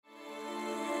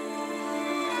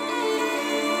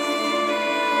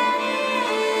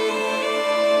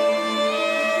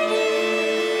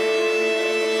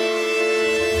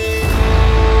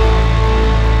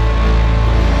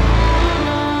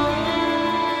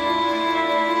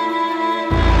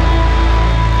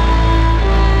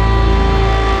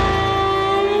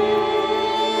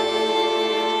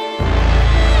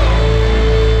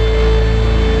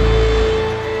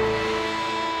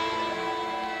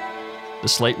The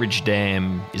Slate Ridge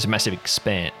Dam is a massive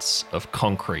expanse of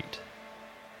concrete.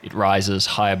 It rises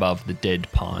high above the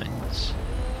dead pines.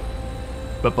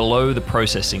 But below the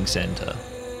processing centre,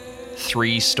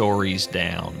 3 stories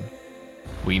down,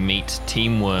 we meet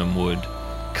Team Wormwood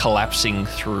collapsing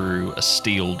through a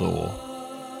steel door.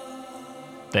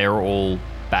 They are all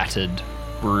battered,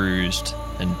 bruised,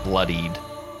 and bloodied.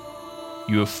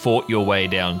 You have fought your way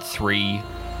down 3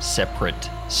 separate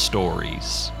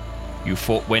stories. You've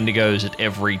fought Wendigos at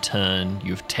every turn,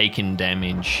 you've taken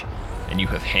damage, and you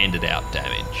have handed out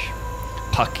damage.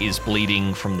 Puck is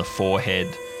bleeding from the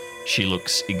forehead. She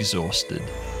looks exhausted.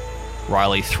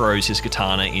 Riley throws his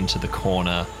katana into the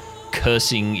corner,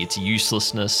 cursing its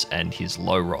uselessness and his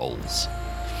low rolls.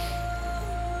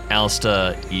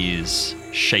 Allister is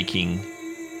shaking.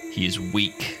 He is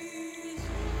weak.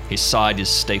 His side is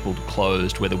stapled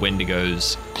closed where the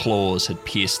Wendigo's claws had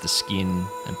pierced the skin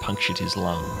and punctured his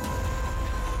lung.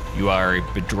 You are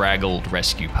a bedraggled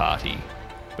rescue party,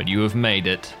 but you have made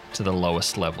it to the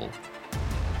lowest level.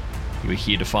 You are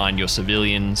here to find your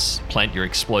civilians, plant your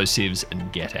explosives,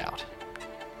 and get out.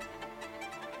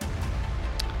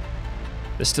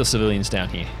 There's still civilians down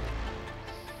here.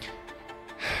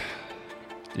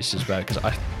 This is bad because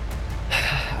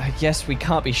I guess we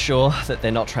can't be sure that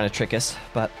they're not trying to trick us,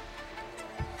 but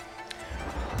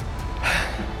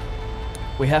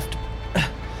we have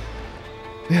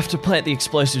to plant the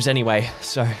explosives anyway,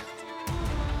 so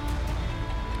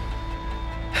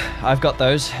I've got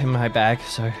those in my bag,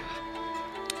 so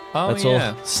let's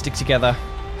all stick together.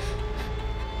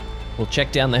 We'll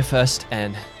check down there first,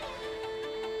 and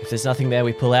if there's nothing there,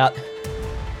 we pull out,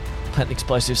 plant the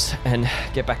explosives, and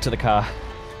get back to the car.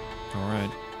 All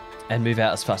right. And move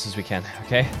out as fast as we can,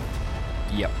 okay?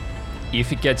 Yep.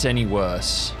 If it gets any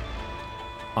worse,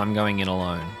 I'm going in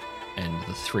alone, and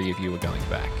the 3 of you are going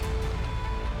back.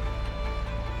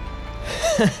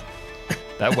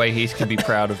 That way Heath can be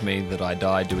proud of me that I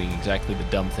died doing exactly the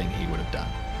dumb thing he would have done.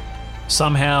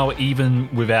 Somehow,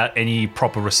 even without any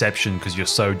proper reception, because you're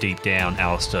so deep down,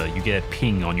 Allister, you get a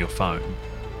ping on your phone.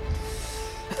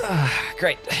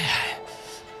 Great.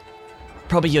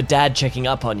 Probably your dad checking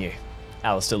up on you.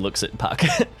 Allister looks at Puck.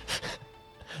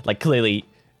 Like, clearly,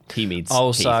 he means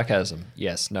Oh, Heath. sarcasm.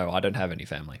 Yes, no, I don't have any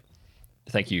family.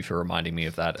 Thank you for reminding me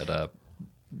of that at a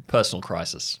personal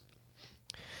crisis.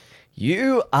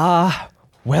 You are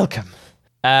welcome.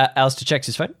 Allister checks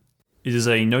his phone. It is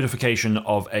a notification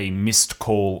of a missed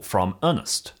call from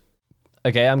Ernest.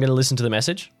 Okay, I'm going to listen to the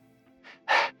message.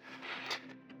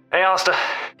 Hey, Allister.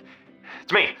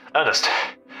 It's me, Ernest.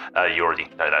 You already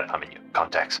know that. I'm in your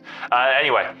contacts.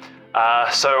 Anyway,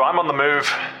 so I'm on the move.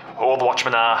 All the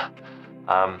watchmen are.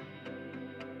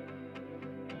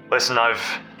 Listen,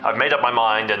 I've made up my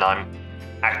mind and I'm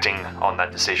acting on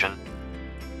that decision.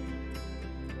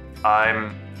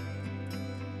 I'm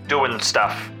doing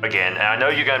stuff again, and I know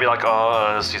you're going to be like,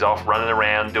 oh, she's off running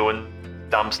around doing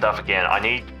dumb stuff again. I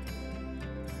need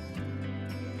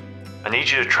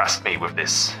you to trust me with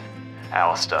this,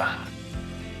 Allister.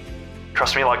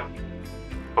 Trust me like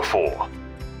before.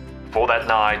 Before that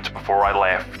night, before I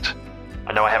left.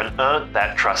 I know I haven't earned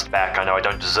that trust back. I know I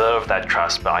don't deserve that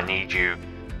trust, but I need you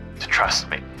to trust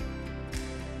me.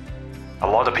 A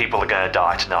lot of people are going to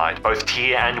die tonight, both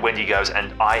Tyr and Wendigos,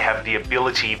 and I have the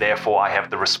ability, therefore I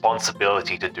have the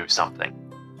responsibility to do something.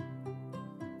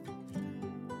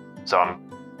 So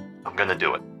I'm going to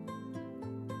do it.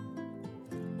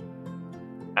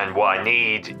 And what I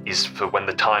need is for when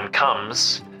the time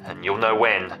comes, and you'll know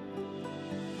when,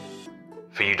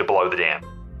 for you to blow the dam.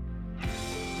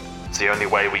 It's the only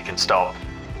way we can stop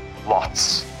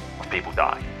lots of people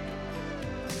dying.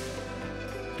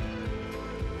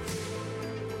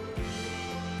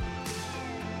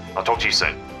 I'll talk to you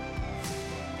soon.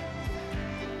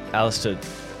 Allister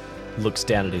looks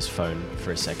down at his phone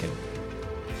for a second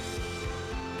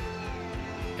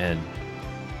and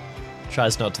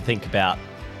tries not to think about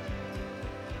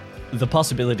the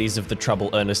possibilities of the trouble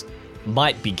Ernest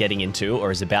might be getting into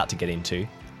or is about to get into.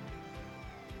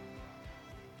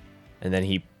 And then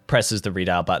he presses the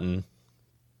redial button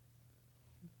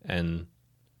and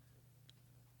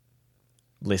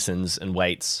listens and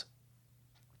waits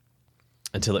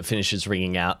until it finishes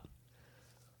ringing out.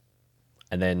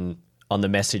 And then on the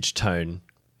message tone,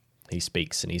 he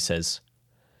speaks and he says,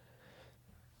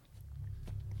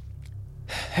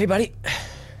 "Hey, buddy.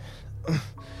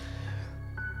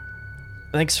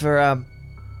 Thanks for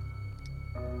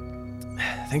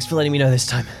letting me know this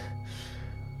time.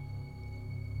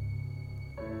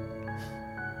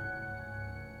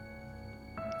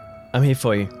 I'm here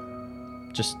for you.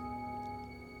 Just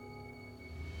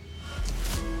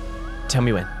tell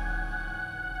me when."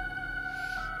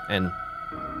 And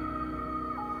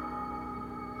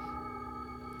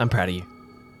I'm proud of you.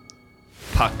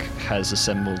 Puck has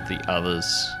assembled the others.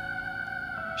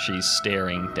 She's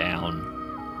staring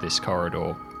down this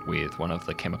corridor with one of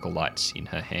the chemical lights in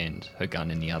her hand, her gun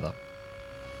in the other.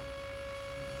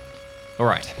 All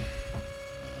right.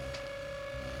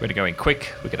 We're going to go in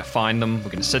quick. We're going to find them. We're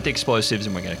going to set the explosives,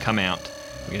 and we're going to come out.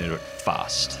 We're going to do it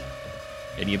fast.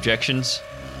 Any objections?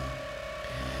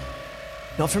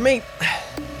 Not for me.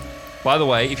 By the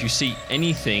way, if you see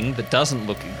anything that doesn't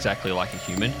look exactly like a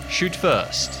human, shoot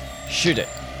first. Shoot it.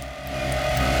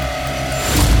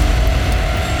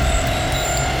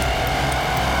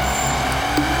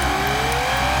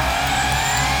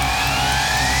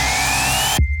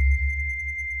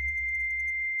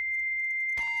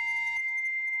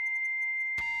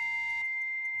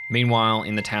 Meanwhile,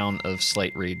 in the town of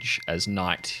Slate Ridge, as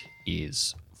night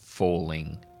is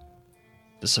falling,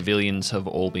 the civilians have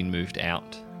all been moved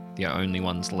out. The only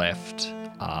ones left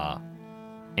are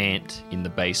Ant in the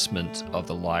basement of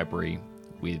the library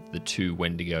with the 2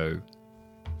 Wendigo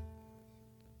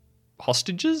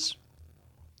hostages?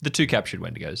 The 2 captured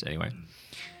Wendigos, anyway.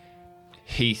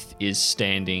 Heath is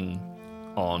standing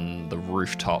on the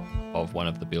rooftop of one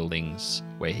of the buildings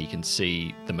where he can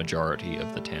see the majority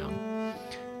of the town.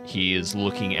 He is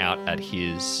looking out at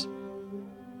his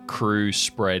crew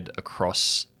spread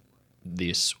across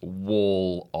this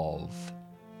wall of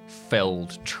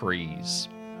felled trees,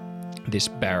 this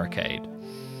barricade.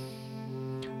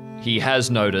 He has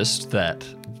noticed that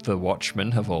the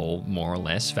watchmen have all more or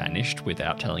less vanished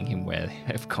without telling him where they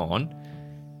have gone.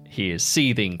 He is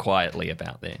seething quietly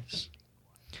about this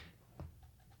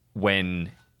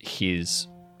when his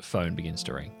phone begins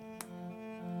to ring.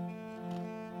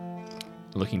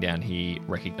 Looking down, he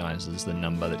recognizes the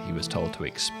number that he was told to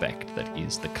expect, that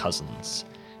is the Cousins,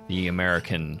 the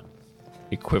American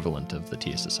equivalent of the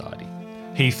Tier Society.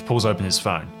 Heath pulls open his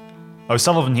phone.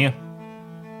 O'Sullivan here.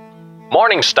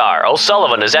 Morning Star,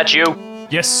 O'Sullivan, is that you?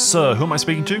 Yes, sir. Who am I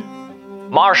speaking to?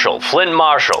 Marshall, Flint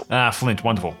Marshall. Flint,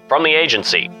 wonderful. From the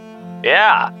agency.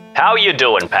 Yeah, how you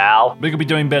doing, pal? We could be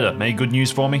doing better. Any good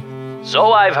news for me?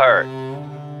 So I've heard.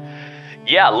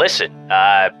 Yeah, listen,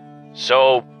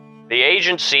 so the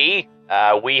agency,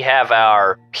 we have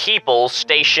our people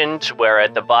stationed. We're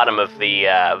at the bottom of the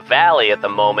valley at the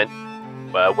moment.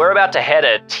 We're about to head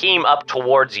a team up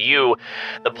towards you.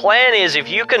 The plan is if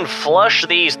you can flush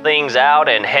these things out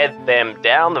and head them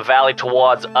down the valley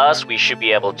towards us, we should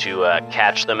be able to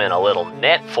catch them in a little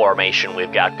net formation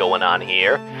we've got going on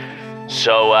here.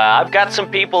 So I've got some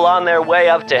people on their way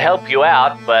up to help you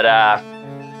out, but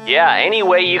yeah, any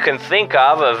way you can think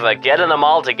of getting them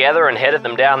all together and headed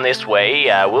them down this way,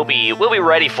 we'll be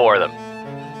ready for them.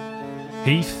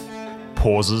 Heath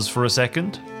pauses for a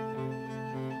second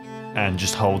and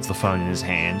just holds the phone in his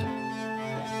hand.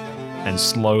 And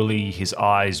slowly his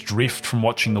eyes drift from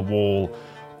watching the wall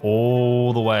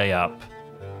all the way up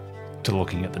to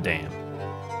looking at the dam.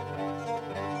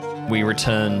 We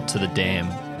return to the dam.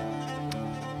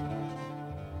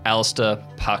 Allister,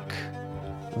 Puck,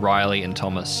 Riley and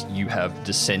Thomas, you have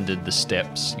descended the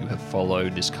steps. You have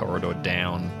followed this corridor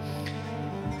down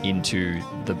into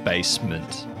the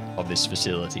basement of this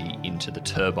facility, into the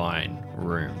turbine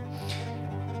room.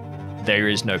 There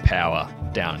is no power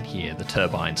down here. The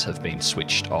turbines have been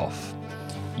switched off.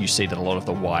 You see that a lot of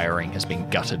the wiring has been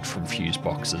gutted from fuse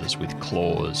boxes with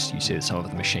claws. You see that some of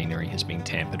the machinery has been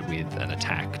tampered with and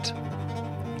attacked.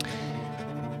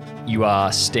 You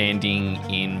are standing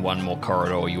in one more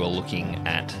corridor. You are looking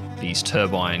at these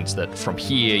turbines that from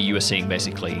here you are seeing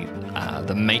basically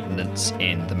the maintenance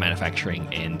end, the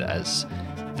manufacturing end, as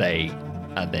they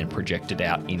are then projected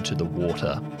out into the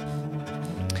water.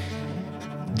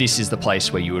 This is the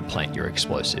place where you would plant your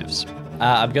explosives.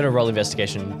 I'm going to roll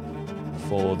investigation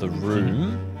for the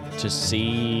room to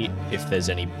see if there's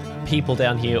any people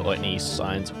down here or any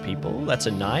signs of people. That's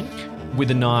a 9. With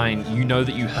a 9, you know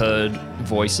that you heard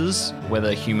voices.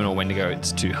 Whether human or Wendigo,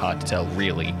 it's too hard to tell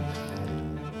really.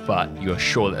 But you're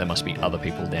sure that there must be other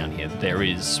people down here. There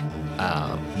is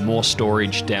more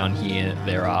storage down here.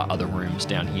 There are other rooms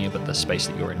down here, but the space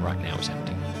that you're in right now is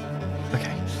empty.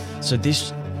 Okay, so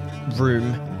this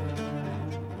room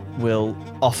will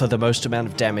offer the most amount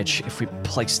of damage if we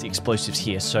place the explosives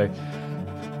here. So,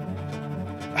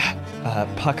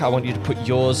 Puck, I want you to put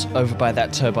yours over by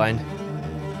that turbine.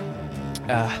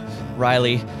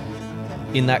 Riley,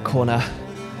 in that corner.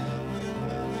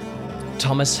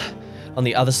 Thomas, on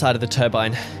the other side of the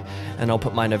turbine, and I'll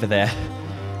put mine over there.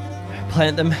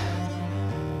 Plant them.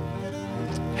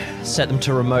 Set them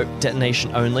to remote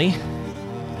detonation only.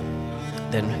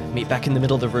 Then meet back in the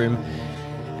middle of the room,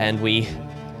 and we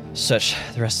search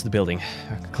the rest of the building.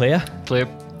 Clear? Clear.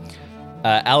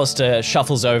 Allister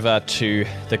shuffles over to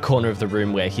the corner of the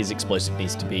room where his explosive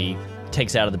needs to be,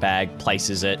 takes out of the bag,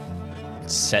 places it,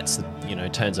 sets the,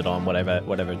 turns it on,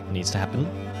 whatever needs to happen.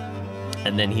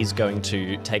 And then he's going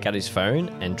to take out his phone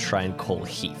and try and call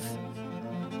Heath.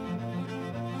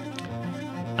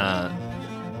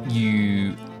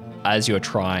 As you're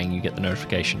trying, you get the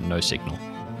notification, no signal.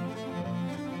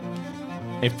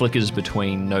 It flickers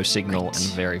between no signal and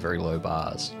very, very low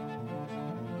bars.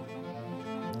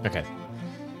 Okay.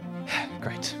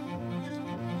 Great.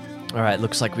 All right,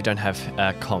 looks like we don't have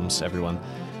comms, everyone.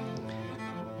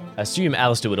 I assume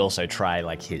Allister would also try,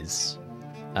 his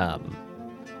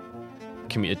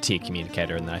tier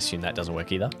communicator, and I assume that doesn't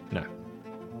work either?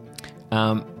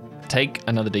 No. Take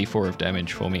another d4 of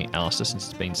damage for me, Allister, since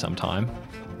it's been some time.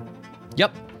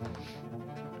 Yep.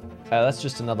 That's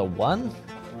just another 1.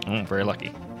 Very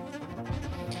lucky.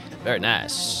 Very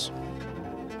nice.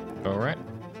 All right.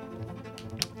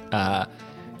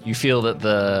 You feel that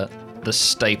the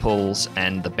staples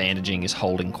and the bandaging is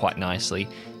holding quite nicely.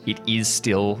 It is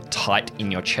still tight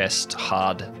in your chest,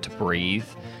 hard to breathe,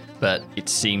 but it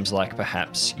seems like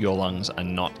perhaps your lungs are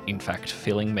not in fact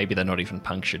filling. Maybe they're not even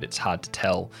punctured. It's hard to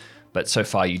tell. But so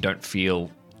far you don't feel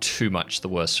too much the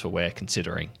worse for wear,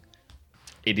 considering.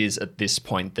 It is at this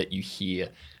point that you hear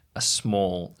a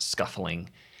small scuffling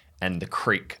and the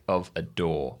creak of a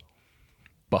door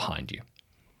behind you.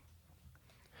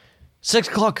 6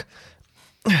 o'clock.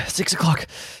 6 o'clock.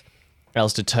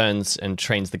 Allister turns and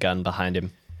trains the gun behind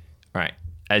him. All right.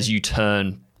 As you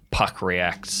turn, Puck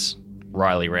reacts,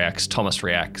 Riley reacts, Thomas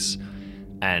reacts,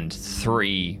 and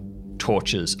 3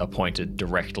 torches are pointed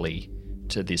directly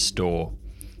to this door.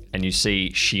 And you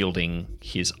see, shielding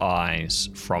his eyes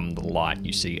from the light,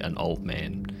 you see an old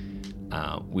man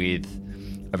with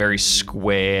a very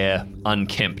square,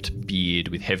 unkempt beard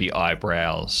with heavy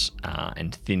eyebrows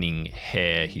and thinning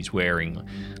hair. He's wearing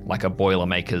like a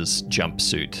Boilermaker's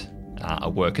jumpsuit, a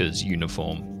worker's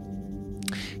uniform.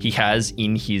 He has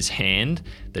in his hand,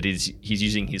 he's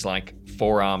using his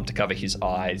forearm to cover his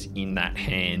eyes. In that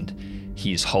hand,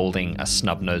 he's holding a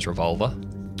snub-nosed revolver.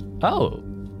 Oh.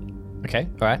 Okay,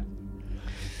 all right.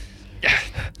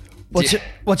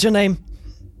 What's your name?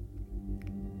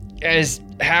 It's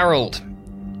Harold.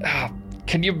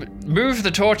 Can you move the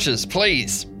torches,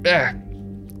 please?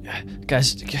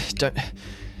 Guys,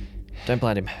 don't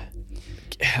blind him.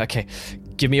 Okay,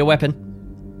 give me a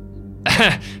weapon.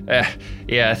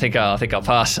 Yeah, I think I'll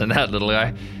pass on that, little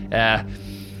guy.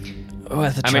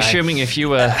 I'm assuming if you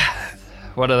were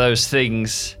one of those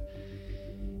things,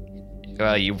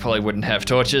 well, you probably wouldn't have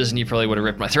torches, and you probably would have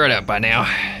ripped my throat out by now.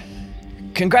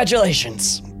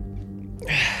 Congratulations.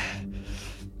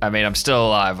 I mean, I'm still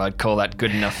alive. I'd call that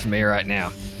good enough for me right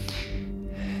now.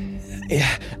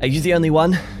 Yeah. Are you the only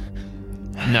one?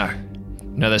 No,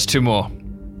 there's 2 more,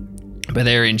 but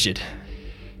they're injured.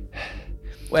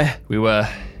 Where? We were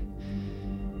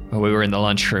in the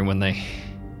lunchroom when they...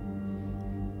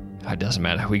 It doesn't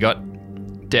matter. We got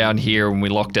down here and we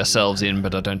locked ourselves in,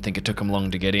 but I don't think it took them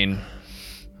long to get in.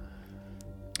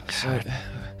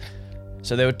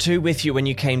 So there were 2 with you when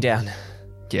you came down?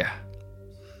 Yeah.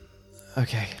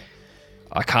 Okay.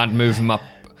 I can't move them up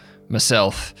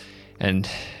myself, and,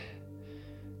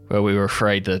 well, we were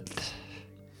afraid that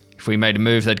if we made a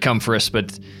move, they'd come for us,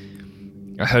 but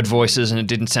I heard voices and it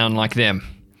didn't sound like them.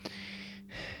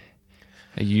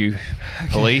 Are you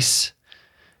police?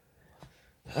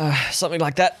 Something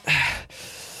like that.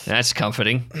 That's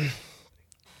comforting.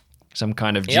 Some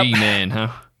kind of Yep. G-man,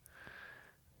 huh?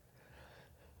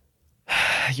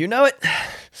 You know it.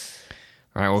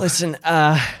 All right, well, Listen,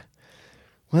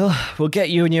 we'll get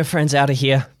you and your friends out of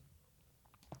here.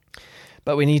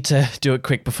 But we need to do it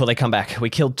quick before they come back. We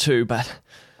killed 2, but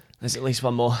there's at least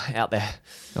 1 more out there.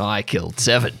 I killed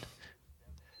 7.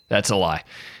 That's a lie.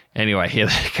 Anyway, here,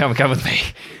 come with me.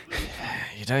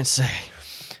 You don't say.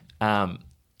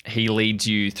 He leads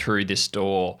you through this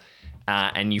door,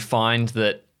 and you find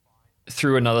that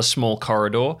through another small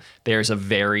corridor, there's a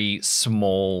very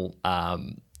small...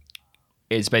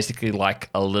 it's basically like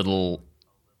a little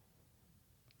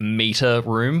meter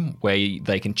room where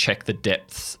they can check the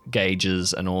depth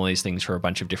gauges and all these things for a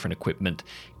bunch of different equipment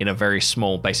in a very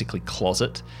small, basically,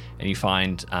 closet. And you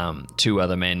find 2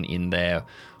 other men in there,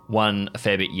 one a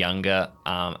fair bit younger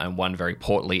and one very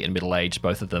portly and middle-aged.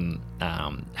 Both of them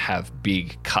have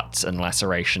big cuts and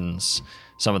lacerations,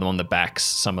 some of them on the backs,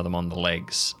 some of them on the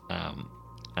legs.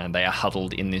 And they are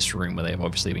huddled in this room where they've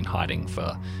obviously been hiding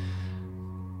for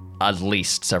at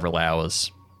least several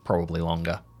hours, probably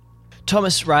longer.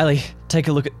 Thomas, Riley, take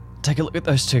a look at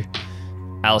those 2.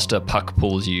 Allister, Puck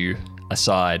pulls you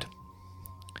aside.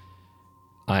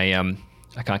 I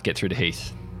can't get through to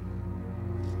Heath.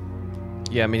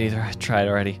 Yeah, me neither. I tried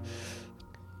already.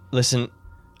 Listen,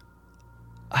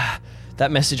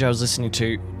 that message I was listening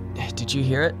to, did you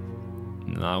hear it?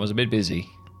 No, I was a bit busy.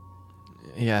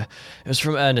 Yeah, it was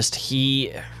from Ernest.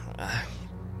 He,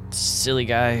 silly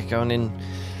guy, going in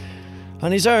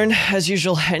on his own, as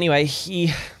usual. Anyway,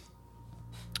 he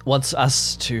wants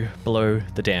us to blow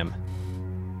the dam.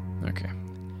 Okay.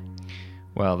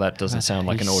 Well, that doesn't sound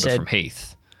like an order from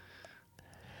Heath.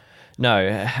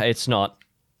 No, it's not.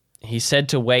 He said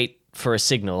to wait for a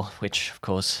signal, which, of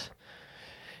course,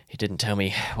 he didn't tell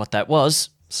me what that was,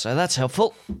 so that's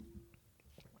helpful.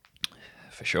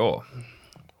 For sure.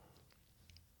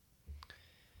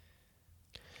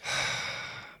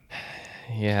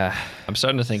 Yeah. I'm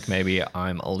starting to think maybe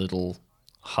I'm a little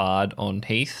hard on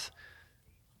Heath.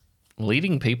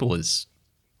 Leading people is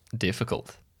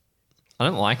difficult. I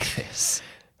don't like this.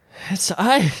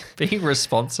 Being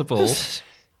responsible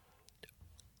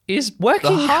is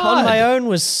working hard. on my own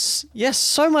was, yes,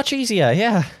 so much easier,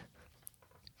 yeah.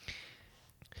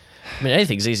 I mean,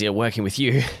 anything's easier working with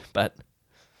you, but...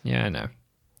 Yeah, I know.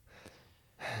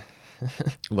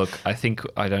 Look, I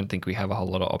don't think we have a whole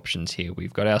lot of options here.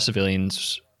 We've got our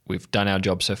civilians. We've done our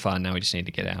job so far. Now we just need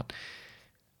to get out.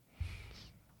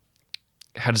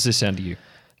 How does this sound to you?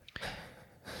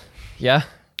 Yeah?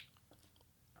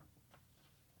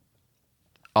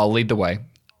 I'll lead the way.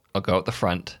 I'll go at the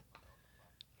front.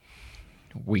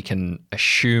 We can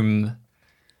assume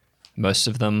most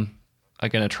of them are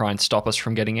going to try and stop us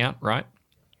from getting out, right?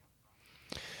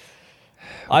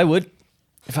 I would,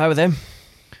 if I were them.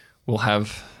 We'll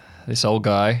have this old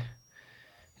guy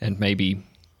and maybe,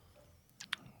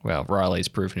 well, Riley's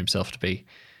proven himself to be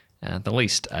the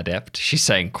least adept. She's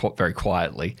saying very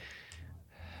quietly.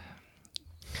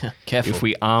 Careful. If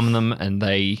we arm them and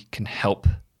they can help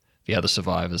the other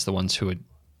survivors, the ones who are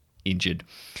injured,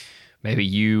 maybe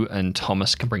you and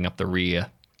Thomas can bring up the rear.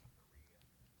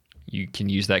 You can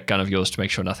use that gun of yours to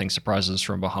make sure nothing surprises us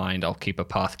from behind. I'll keep a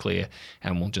path clear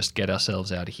and we'll just get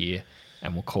ourselves out of here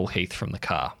and we'll call Heath from the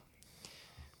car.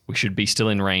 We should be still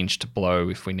in range to blow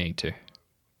if we need to.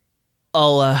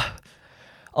 I'll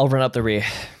run up the rear.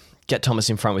 Get Thomas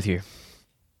in front with you.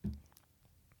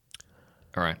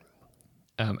 All right.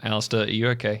 Allister, are you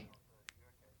okay?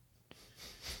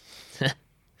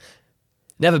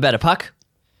 Never better, Puck.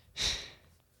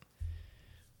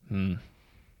 Hey,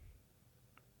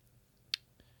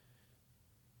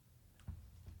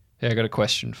 I got a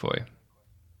question for you.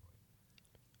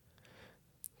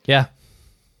 Yeah.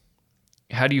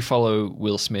 How do you follow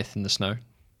Will Smith in the snow?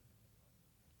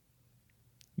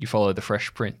 You follow the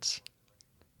Fresh Prince.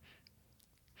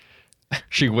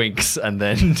 She winks and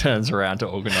then turns around to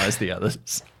organize the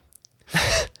others.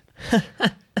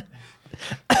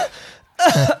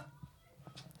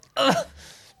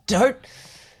 Don't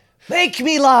make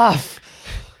me laugh.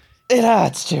 It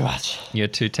hurts too much. You're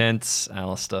too tense,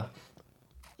 Allister.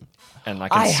 And I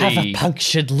can see... have a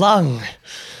punctured lung.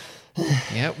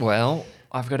 Yeah, well,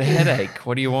 I've got a headache.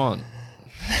 What do you want?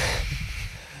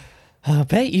 I'll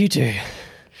bet you do.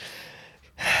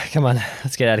 Come on,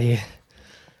 let's get out of here.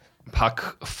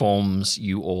 Puck forms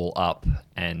you all up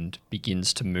and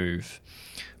begins to move.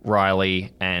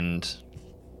 Riley and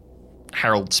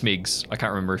Harold Smiggs, I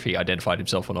can't remember if he identified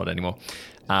himself or not anymore.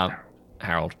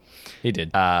 Harold. He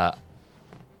did.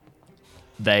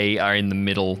 They are in the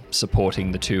middle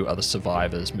supporting the two other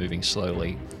survivors moving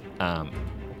slowly.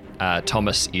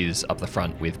 Thomas is up the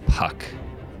front with Puck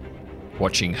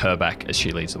watching her back as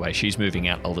she leads the way. She's moving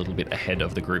out a little bit ahead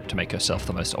of the group to make herself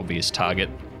the most obvious target.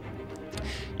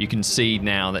 You can see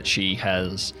now that she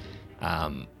has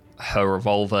her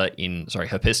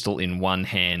pistol in one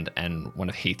hand and one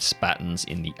of Heath's batons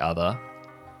in the other.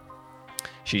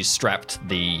 She's strapped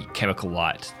the chemical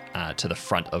light to the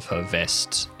front of her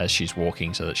vest as she's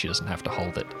walking so that she doesn't have to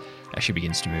hold it as she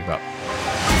begins to move up.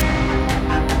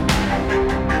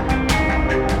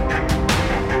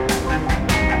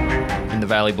 In the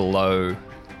valley below,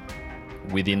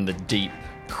 within the deep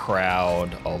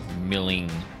crowd of milling,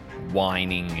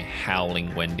 whining, howling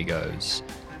Wendigos,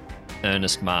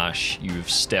 Ernest Marsh, you've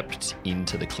stepped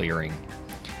into the clearing.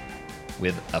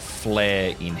 With a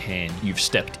flare in hand, you've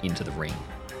stepped into the ring.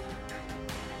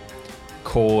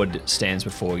 Cord stands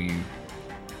before you,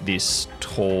 this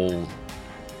tall,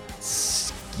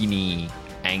 skinny,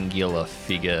 angular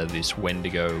figure, this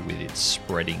Wendigo with its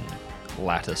spreading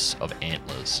lattice of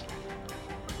antlers.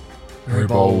 Very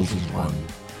bold, one.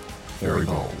 Very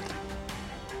bold.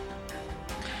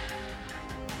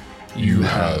 You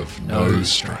have no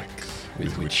strength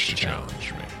with which to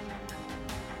challenge me.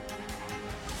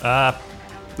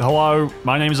 Hello,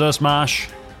 my name is Ernest Marsh.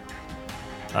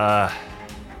 I'm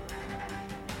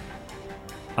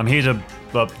here to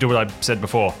do what I said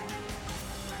before.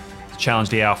 Challenge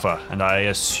the Alpha, and I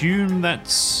assume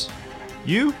that's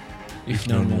you? If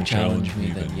none will challenge me,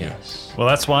 then yes. Well,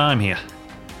 that's why I'm here.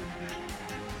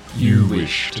 You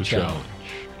wish to challenge.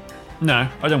 No,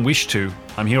 I don't wish to.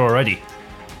 I'm here already.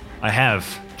 I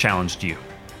have challenged you.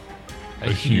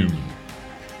 A human.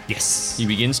 Yes. He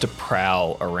begins to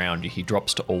prowl around you. He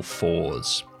drops to all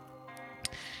fours.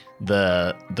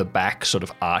 The back sort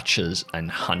of arches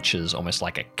and hunches almost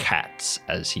like a cat's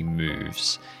as he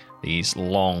moves. These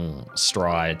long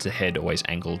strides, the head always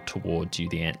angled towards you,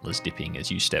 the antlers dipping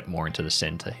as you step more into the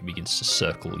center. He begins to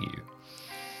circle you.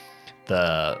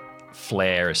 The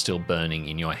flare is still burning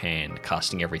in your hand,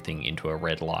 casting everything into a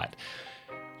red light.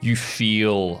 You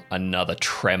feel another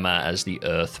tremor as the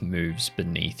earth moves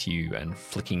beneath you, and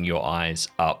flicking your eyes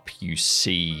up, you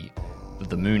see that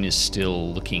the moon is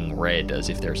still looking red, as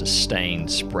if there's a stain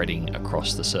spreading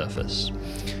across the surface.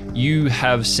 You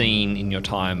have seen in your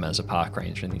time as a park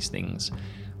ranger and these things,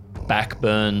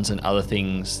 backburns and other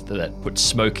things that put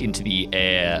smoke into the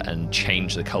air and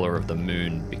change the color of the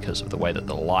moon because of the way that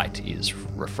the light is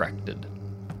refracted.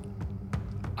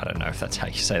 I don't know if that's how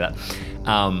you say that.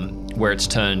 Where it's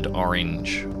turned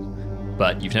orange.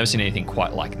 But you've never seen anything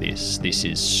quite like this. This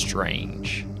is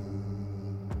strange.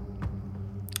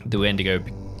 The Wendigo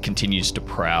continues to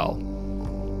prowl.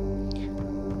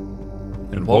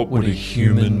 And what would a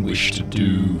human wish to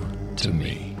do to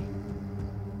me?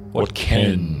 What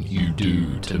can you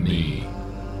do to me,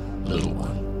 little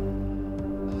one?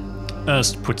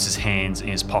 Ernest puts his hands in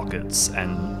his pockets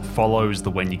and follows the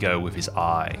Wendigo with his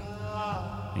eye.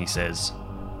 He says,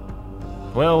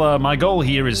 well, my goal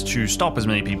here is to stop as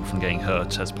many people from getting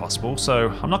hurt as possible, so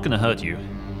I'm not going to hurt you.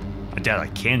 I doubt I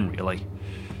can, really.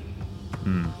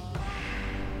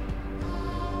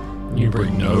 You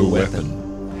bring no weapon.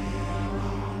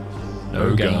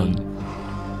 No gun,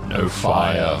 no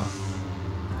fire,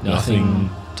 nothing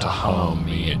to harm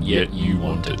me, and yet you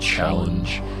want to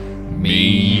challenge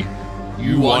me?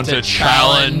 You want to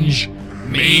challenge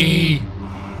me?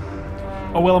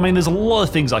 Oh, well, I mean, there's a lot of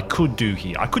things I could do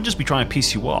here. I could just be trying to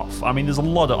piss you off. I mean, there's a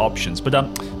lot of options. But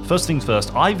first things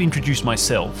first, I've introduced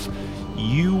myself.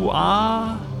 You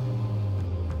are?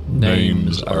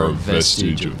 Names are a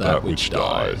vestige of that which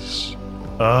dies.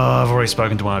 Oh, I've already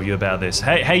spoken to one of you about this.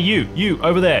 Hey, you,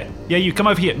 over there. Yeah, you, come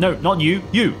over here. No, not you,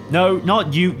 you. No,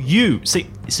 not you, you. See,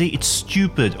 it's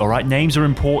stupid, all right? Names are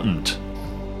important.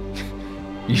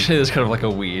 Usually there's kind of like a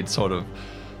weird sort of...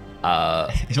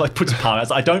 He like puts a palm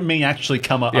out. I don't mean actually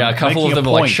come up. Yeah, I'm a couple of them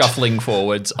are point. like shuffling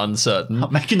forwards, uncertain.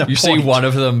 I'm making a You point. see one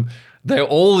of them, they're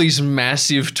all these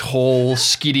massive, tall,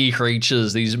 skiddy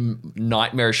creatures, these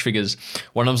nightmarish figures.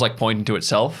 One of them's like pointing to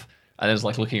itself, and then it's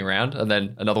like looking around, and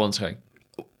then another one's going,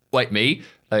 wait, me?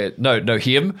 No,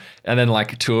 him. And then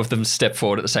like two of them step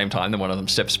forward at the same time, then one of them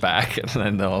steps back, and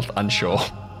then they're unsure.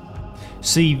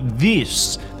 See,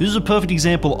 this is a perfect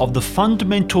example of the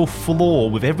fundamental flaw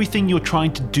with everything you're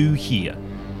trying to do here.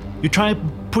 You're trying to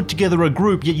put together a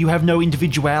group, yet you have no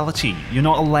individuality. You're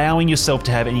not allowing yourself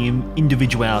to have any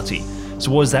individuality.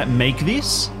 So what does that make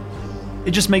this?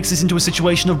 It just makes this into a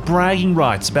situation of bragging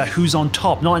rights about who's on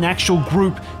top, not an actual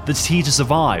group that's here to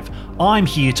survive. I'm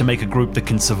here to make a group that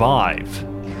can survive.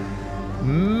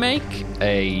 Make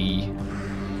a...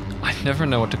 I never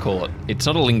know what to call it. It's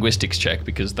not a linguistics check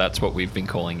because that's what we've been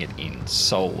calling it in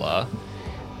Solar.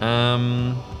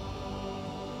 Yeah,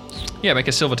 make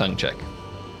a silver tongue check.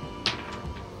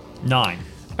 9.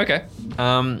 Okay.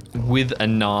 With a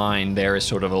 9, there is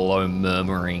sort of a low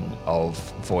murmuring of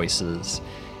voices.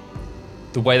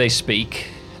 The way they speak,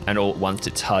 and all at once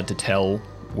it's hard to tell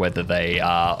whether they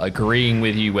are agreeing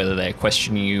with you, whether they're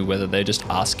questioning you, whether they're just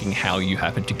asking how you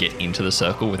happen to get into the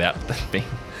circle without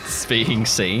being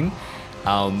seen.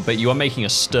 But you are making a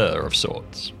stir of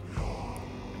sorts.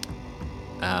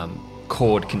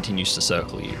 Cord continues to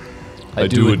circle you. I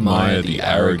do admire the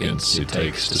arrogance it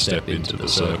takes to step into the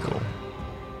circle.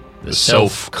 The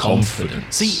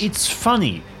self-confidence. See, it's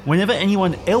funny. Whenever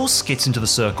anyone else gets into the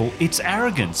circle, it's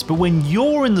arrogance. But when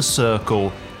you're in the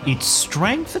circle, it's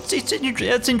strength.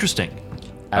 That's interesting.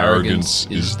 Arrogance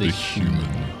is the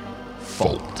human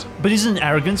fault. But isn't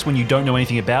arrogance when you don't know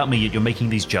anything about me yet you're making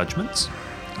these judgments?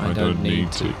 I don't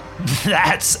need to.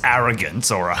 That's arrogance,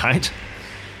 all right.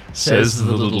 Says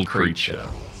the little creature.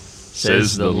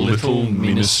 Says the little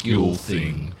minuscule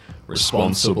thing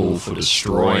responsible for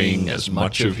destroying as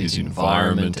much of his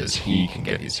environment as he can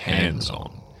get his hands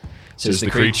on. Says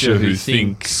the creature who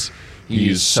thinks he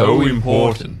is so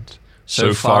important,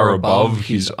 so far above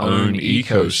his own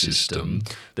ecosystem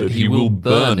that he will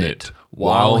burn it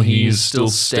while he is still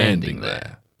standing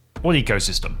there. What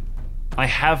ecosystem? I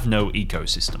have no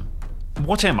ecosystem.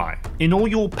 What am I? In all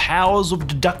your powers of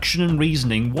deduction and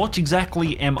reasoning, what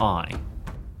exactly am I?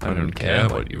 I don't care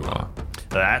what you are.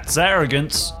 That's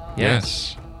arrogance.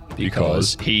 Yes,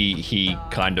 because He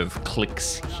kind of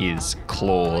clicks his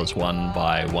claws one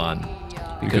by one.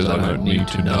 because I don't need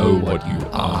to know what you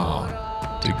are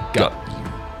to gut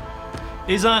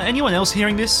you. Is anyone else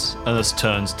hearing this? Ernest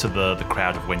turns to the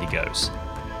crowd of Wendigos.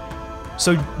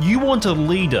 So you want a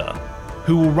leader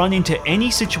who will run into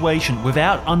any situation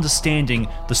without understanding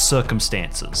the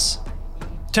circumstances.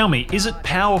 Tell me, is it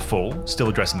powerful, still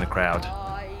addressing the crowd,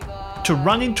 to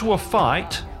run into a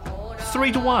fight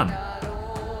 3-1?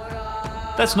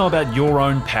 That's not about your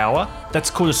own power. That's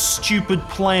called a stupid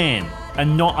plan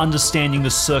and not understanding the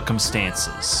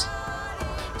circumstances.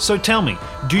 So tell me,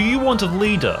 do you want a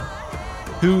leader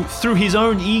who, through his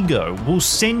own ego, will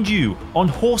send you on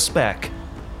horseback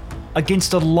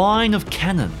against a line of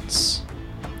cannons?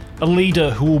 A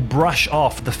leader who will brush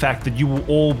off the fact that you will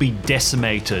all be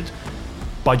decimated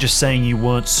by just saying you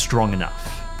weren't strong enough.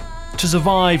 To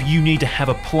survive, you need to have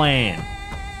a plan.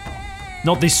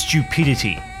 Not this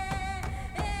stupidity.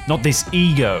 Not this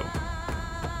ego.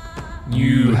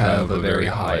 You have a very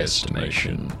high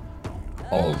estimation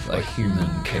of a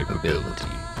human capability.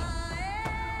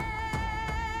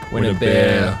 When a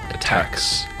bear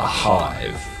attacks a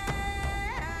hive,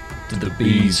 do the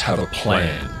bees have a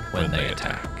plan when they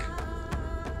attack?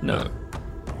 No.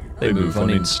 They move on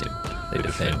instinct. They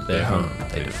defend their home.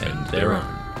 They defend their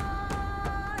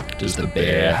own. Does the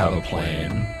bear have a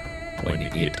plan when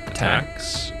it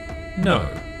attacks? No.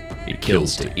 It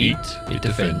kills to eat. It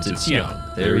defends its young.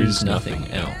 There is nothing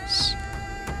else.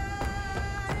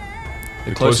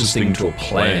 The closest thing to a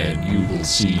plan you will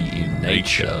see in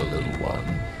nature, little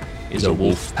one, is a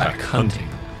wolf pack hunting.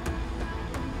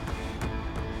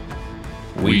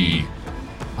 We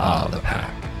are the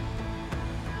pack.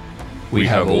 We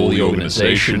have all the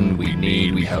organization we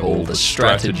need, we have all the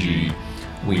strategy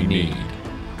we need.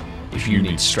 If you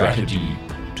need strategy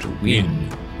to win,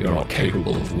 you're not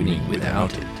capable of winning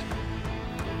without it.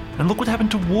 And look what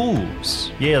happened to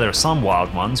wolves. Yeah, there are some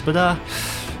wild ones, but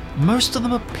most of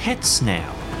them are pets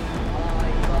now.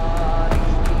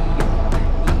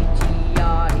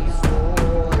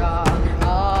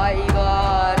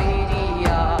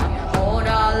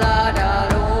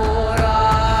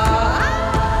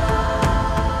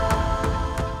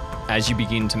 As you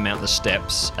begin to mount the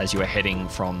steps, as you are heading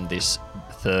from this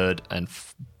third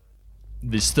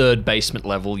basement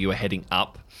level, you are heading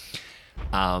up.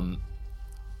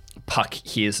 Puck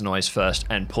hears the noise first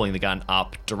and, pulling the gun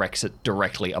up, directs it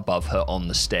directly above her on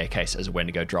the staircase as a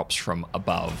Wendigo drops from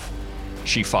above.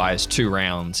 She fires 2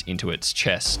 rounds into its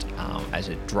chest as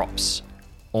it drops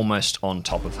almost on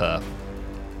top of her.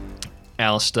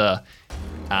 Allister,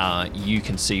 you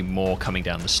can see more coming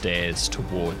down the stairs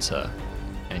towards her,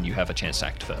 and you have a chance to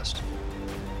act first.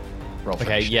 Roll for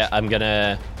initiative. Yeah, I'm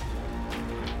gonna...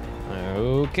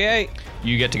 Okay.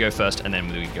 You get to go first, and then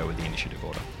we go with the initiative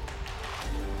order.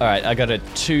 Alright, I got a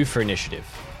 2 for initiative,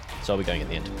 so I'll be going at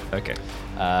the end. Okay.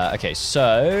 Okay,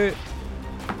 so...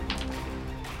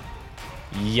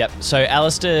 Yep, so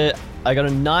Allister, I got a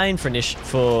 9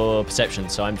 for perception,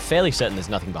 so I'm fairly certain there's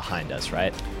nothing behind us,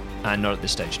 right? Not at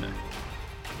this stage, no.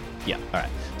 Yeah, alright.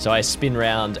 So I spin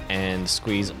round and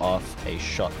squeeze off a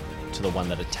shot to the one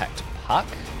that attacked Puck.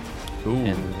 Ooh,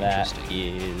 and that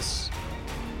interesting. is...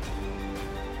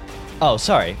 Oh,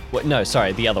 sorry. No,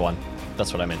 sorry, the other one.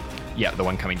 That's what I meant. Yeah, the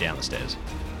one coming down the stairs.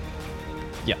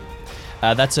 Yeah.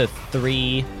 That's a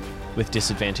 3 with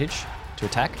disadvantage to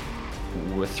attack.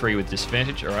 With 3 with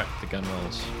disadvantage. All right, the gun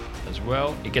rolls as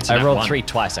well. It gets. I rolled 1. 3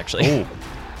 twice, actually. Ooh.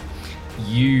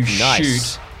 You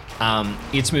Nice. shoot.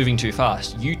 It's moving too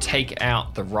fast. You take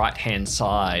out the right-hand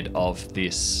side of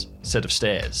this set of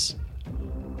stairs.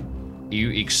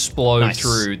 You explode Nice.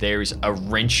 through. There is a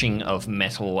wrenching of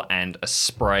metal and a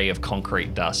spray of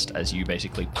concrete dust as you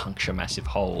basically puncture a massive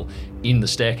hole in the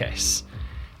staircase.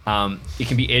 It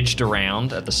can be edged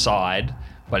around at the side,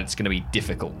 but it's going to be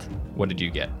difficult. What did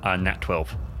you get? Nat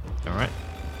 12. All right.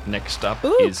 Next up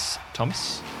is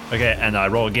Thomas. Okay, and I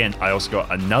roll again. I also got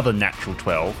another natural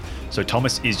 12. So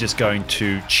Thomas is just going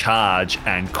to charge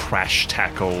and crash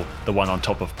tackle the one on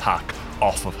top of Puck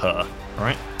off of her. All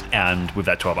right. And with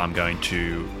that 12, I'm going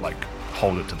to,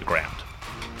 hold it to the ground.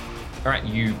 All right,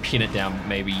 you pin it down.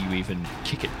 Maybe you even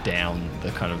kick it down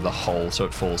the hole so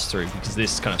it falls through, because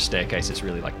this kind of staircase is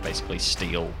really basically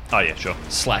steel. Oh, yeah, sure.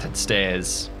 Slatted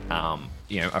stairs.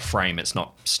 a frame. It's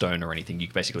not stone or anything. You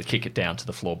can basically kick it down to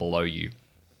the floor below you.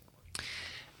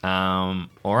 All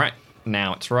right,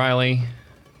 now it's Riley.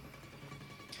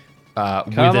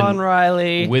 Come on,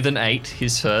 Riley. With an 8,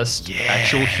 his first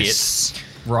actual hit.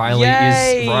 Riley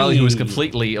Yay! Riley, who is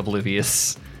completely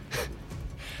oblivious,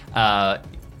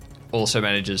 also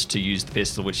manages to use the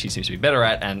pistol, which he seems to be better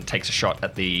at, and takes a shot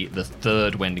at the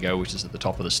third Wendigo, which is at the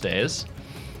top of the stairs.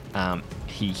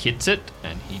 He hits it,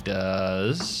 and he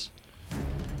does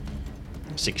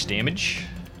 6 damage.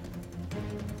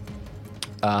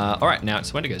 All right, now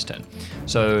it's Wendigo's turn.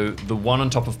 So the one on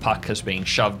top of Puck has been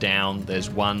shoved down. There's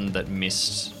one that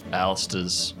missed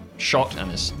Allister's shot, and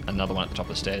there's another one at the top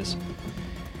of the stairs.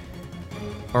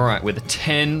 All right, with a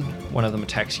 10, one of them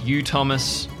attacks you,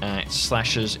 Thomas. It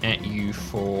slashes at you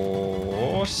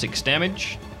for 6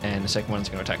 damage, and the second one's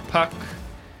going to attack Puck.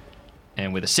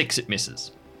 And with a 6, it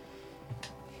misses.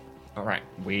 All right,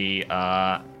 we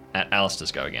are at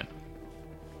Allister's go again.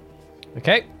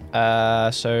 Okay,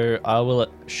 so I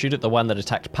will shoot at the one that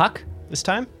attacked Puck this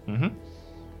time. Mm-hmm.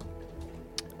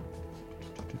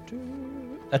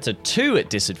 That's a 2 at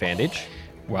disadvantage.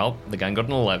 Well, the gun got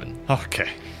an 11. Okay.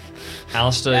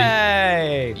 Alistair,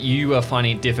 Yay! you are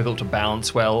finding it difficult to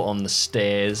balance well on the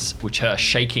stairs, which are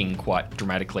shaking quite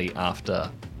dramatically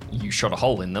after you shot a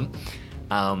hole in them.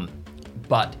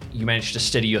 But you manage to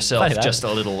steady yourself just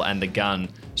a little, and the gun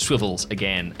swivels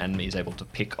again and is able to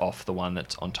pick off the one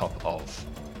that's on top of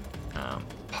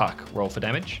Puck. Roll for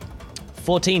damage.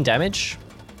 14 damage.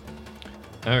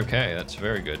 Okay, that's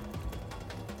very good.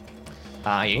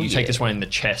 You take this one in the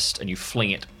chest and you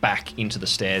fling it back into the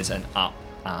stairs and up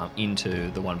into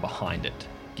the one behind it,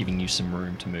 giving you some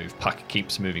room to move. Puck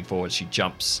keeps moving forward. She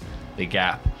jumps the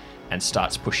gap and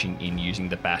starts pushing in, using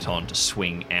the baton to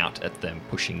swing out at them,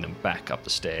 pushing them back up the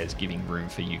stairs, giving room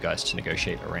for you guys to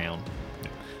negotiate around.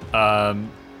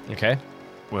 Okay.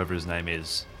 Whoever his name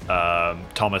is,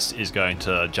 Thomas is going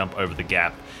to jump over the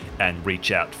gap and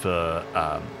reach out for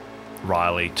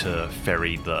Riley to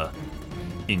ferry the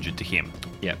injured to him.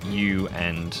 Yeah, you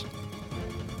and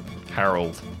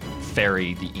Harold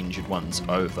ferry the injured ones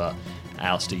over.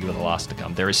 Allister, you are the last to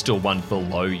come. There is still one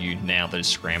below you now that is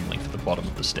scrambling for the bottom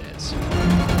of the stairs.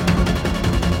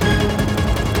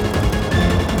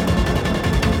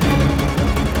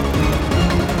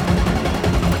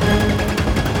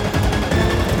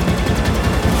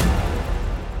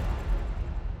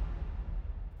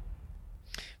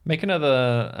 Make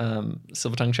another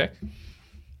Silver Tongue check.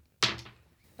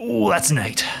 Oh, that's an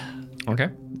 8. Okay.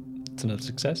 It's another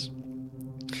success.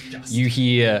 Yes. You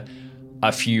hear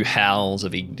a few howls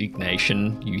of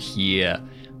indignation. You hear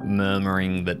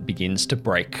murmuring that begins to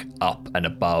break up and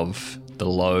above the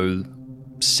low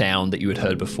sound that you had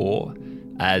heard before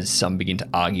as some begin to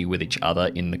argue with each other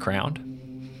in the crowd.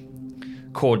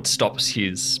 Cord stops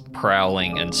his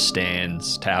prowling and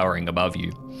stands towering above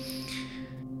you.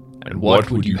 And what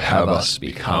would you have us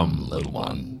become, little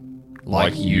one?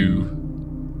 Like you?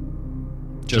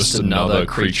 Just another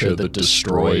creature that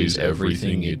destroys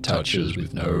everything it touches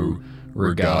with no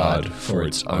regard for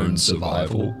its own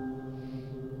survival?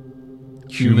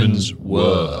 Humans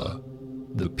were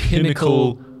the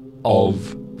pinnacle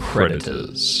of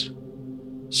predators.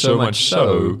 So much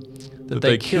so that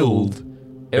they killed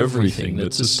everything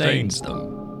that sustains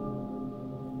them.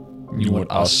 You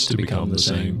want us to become the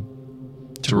same?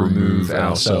 To remove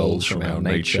ourselves from our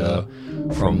nature,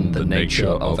 from the nature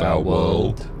of our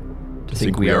world? To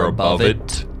think we are above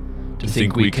it? To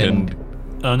think we can...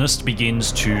 Ernest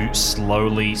begins to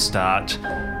slowly start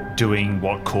doing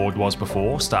what Cord was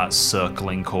before, starts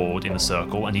circling Cord in a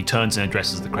circle, and he turns and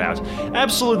addresses the crowd.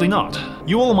 Absolutely not.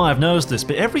 You all might have noticed this,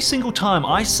 but every single time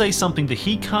I say something that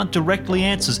he can't directly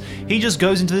answer, he just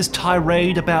goes into this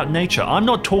tirade about nature. I'm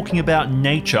not talking about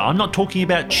nature. I'm not talking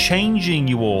about changing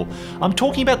you all. I'm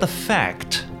talking about the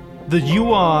fact that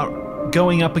you are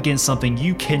going up against something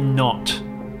you cannot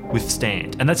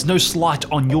withstand. And that's no slight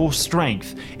on your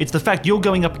strength. It's the fact you're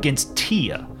going up against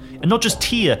Tyr. And not just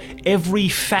Tyr, every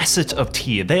facet of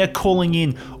Tyr. They are calling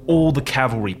in all the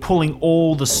cavalry, pulling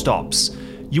all the stops.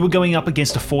 You are going up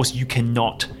against a force you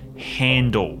cannot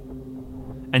handle.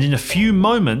 And in a few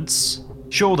moments,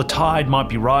 sure, the tide might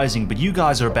be rising, but you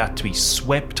guys are about to be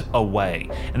swept away.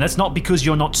 And that's not because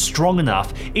you're not strong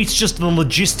enough, it's just the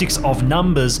logistics of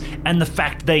numbers and the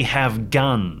fact they have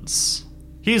guns.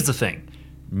 Here's the thing.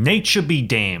 Nature be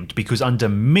damned, because under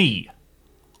me,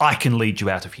 I can lead you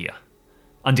out of here.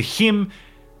 Under him,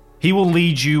 he will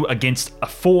lead you against a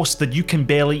force that you can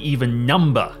barely even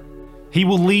number. He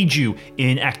will lead you in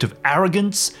an act of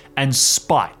arrogance and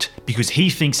spite because he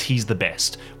thinks he's the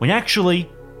best, when actually,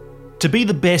 To be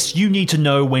the best, you need to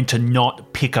know when to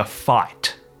not pick a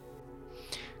fight.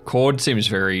 Cord seems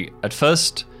very, at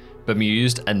first,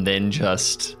 bemused and then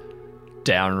just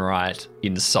downright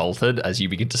insulted as you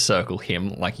begin to circle him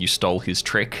like you stole his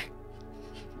trick.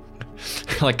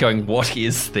 Like going, what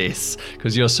is this?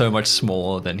 Because you're so much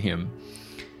smaller than him.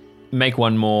 Make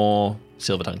one more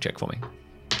silver tongue check for me.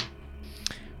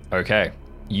 Okay,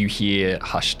 you hear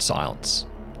hushed silence.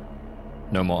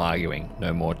 No more arguing,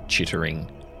 no more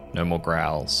chittering, no more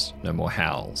growls, no more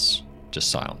howls, just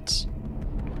silence.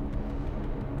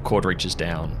 Cord reaches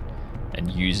down and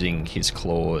using his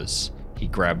claws, he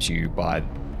grabs you by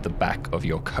the back of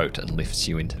your coat and lifts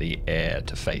you into the air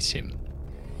to face him.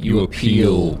 You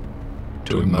appeal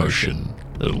to emotion,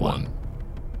 little one.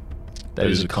 That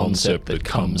is a concept that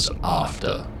comes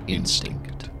after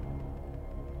instinct.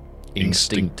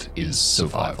 Instinct is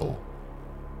survival.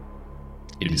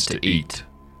 It is to eat,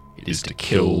 it is to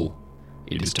kill,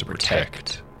 it is to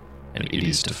protect, and it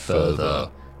is to further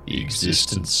the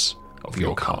existence of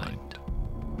your kind.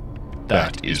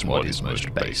 That is what is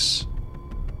most base.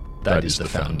 That is the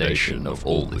foundation of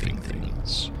all living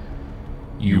things.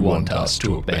 You want us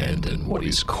to abandon what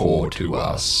is core to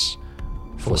us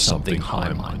for something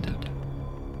high-minded,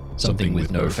 something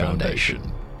with no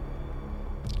foundation,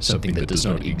 something that does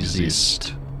not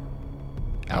exist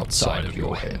outside of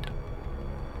your head.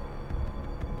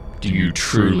 Do you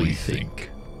truly think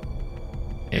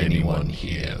anyone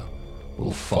here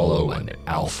will follow an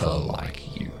alpha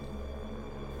like you?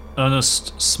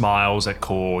 Ernest smiles at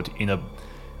Cord in a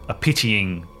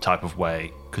pitying type of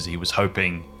way because he was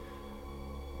hoping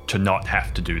to not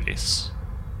have to do this.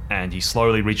 And he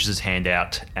slowly reaches his hand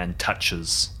out and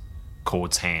touches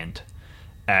Cord's hand.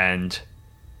 And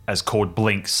as Cord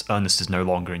blinks, Ernest is no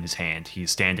longer in his hand. He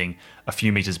is standing a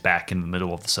few meters back in the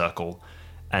middle of the circle,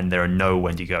 and there are no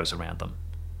Wendigos around them.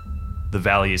 The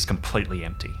valley is completely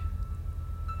empty.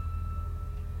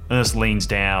 Ernest leans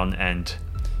down and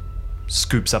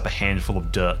scoops up a handful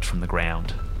of dirt from the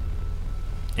ground.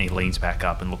 And he leans back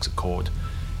up and looks at Cord,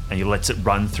 and he lets it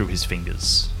run through his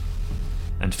fingers.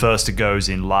 And first it goes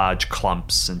in large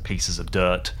clumps and pieces of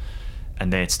dirt,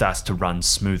 and then it starts to run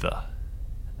smoother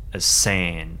as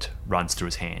sand runs through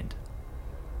his hand.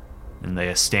 And they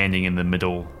are standing in the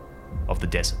middle of the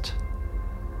desert.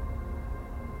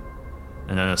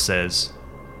 And Ernest says,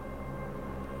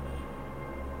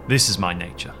 "This is my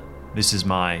nature. This is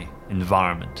my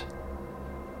environment.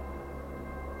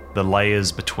 The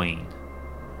layers between.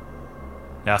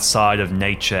 Outside of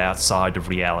nature, outside of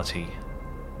reality.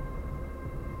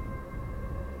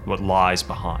 What lies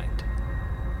behind.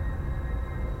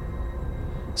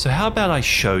 So how about I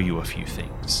show you a few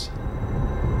things?"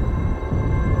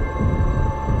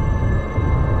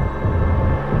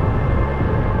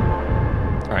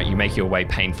 All right, you make your way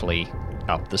painfully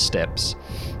up the steps.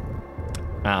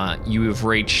 You have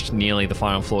reached nearly the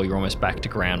final floor. You're almost back to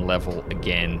ground level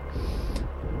again.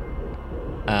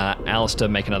 Allister,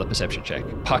 make another perception check.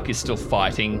 Puck is still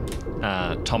fighting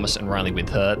Thomas and Riley with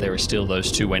her. There are still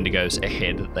those two Wendigos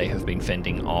ahead that they have been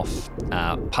fending off.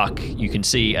 Puck, you can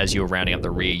see as you're rounding up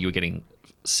the rear, you're getting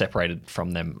separated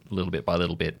from them little bit by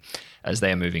little bit as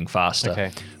they are moving faster.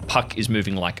 Okay. Puck is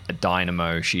moving like a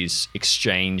dynamo. She's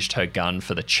exchanged her gun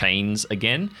for the chains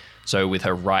again. So with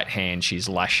her right hand, she's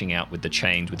lashing out with the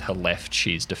chains. With her left,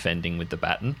 she's defending with the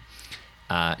baton.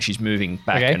 She's moving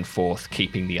back and forth,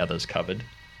 keeping the others covered.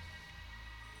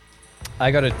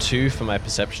 I got a 2 for my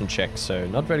perception check, so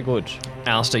not very good.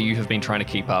 Allister, you have been trying to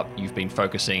keep up. You've been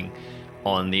focusing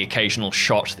on the occasional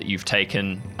shot that you've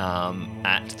taken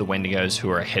at the Wendigos who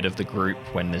are ahead of the group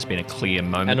when there's been a clear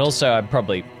moment. And also, I'm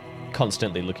probably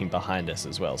constantly looking behind us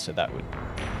as well, so that would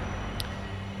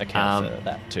account for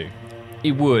that too.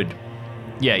 It would.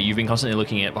 Yeah, you've been constantly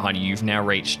looking at behind you. You've now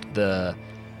reached the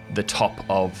top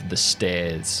of the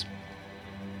stairs.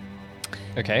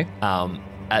 Okay.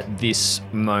 At this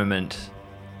moment,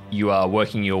 you are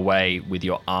working your way with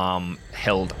your arm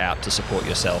held out to support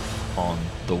yourself on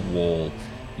the wall.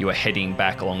 You are heading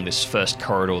back along this first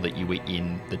corridor that you were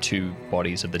in. The two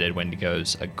bodies of the dead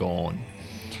Wendigos are gone.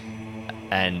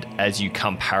 And as you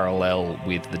come parallel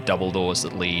with the double doors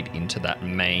that lead into that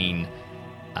main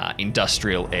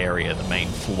industrial area, the main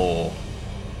floor,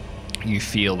 you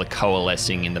feel the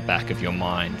coalescing in the back of your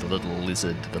mind, the little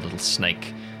lizard, the little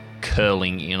snake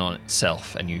curling in on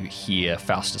itself, and you hear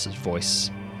Faustus's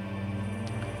voice.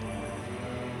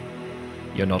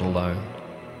 You're not alone.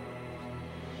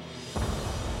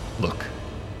 Look.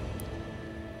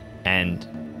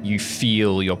 And you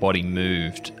feel your body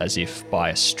moved as if by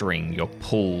a string. You're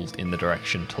pulled in the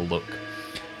direction to look.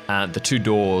 The two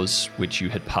doors which you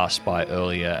had passed by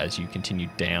earlier as you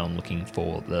continued down looking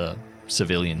for the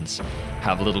civilians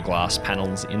have little glass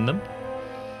panels in them.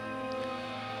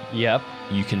 Yep.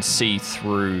 You can see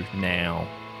through now,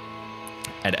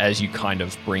 and as you kind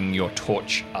of bring your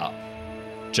torch up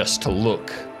just to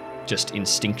look, just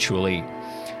instinctually,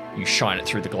 you shine it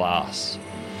through the glass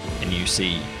and you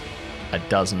see a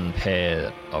dozen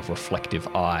pair of reflective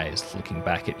eyes looking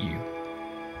back at you.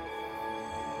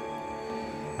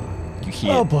 You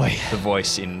hear the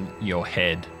voice in your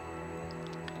head.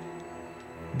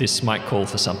 This might call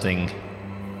for something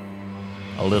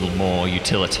a little more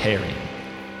utilitarian.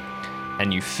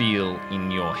 And you feel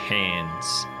in your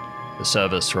hands the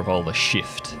service revolver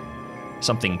shift.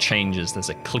 Something changes. There's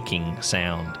a clicking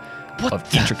sound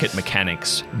of intricate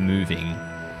mechanics moving,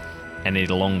 and it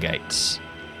elongates.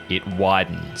 It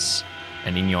widens,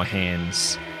 and in your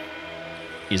hands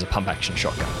is a pump-action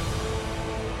shotgun.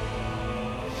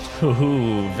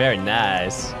 Ooh, very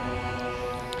nice.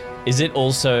 Is it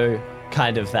also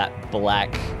kind of that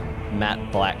black,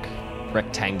 matte black,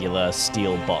 rectangular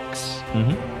steel box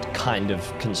kind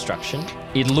of construction?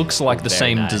 It looks like the Very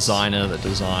same nice. designer that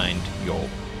designed your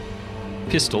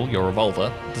pistol, your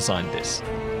revolver, designed this.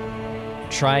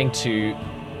 Trying to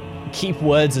keep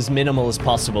words as minimal as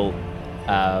possible.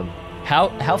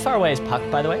 How far away is Puck,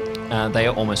 by the way? They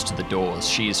are almost to the doors.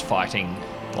 She is fighting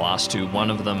the last two. One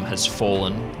of them has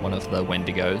fallen, one of the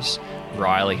Wendigos.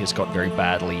 Riley has got very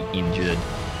badly injured,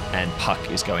 and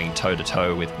Puck is going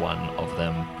toe-to-toe with one of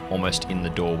them, almost in the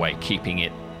doorway, keeping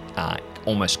it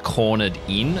almost cornered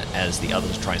in as the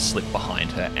others try and slip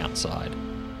behind her outside.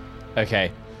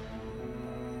 Okay.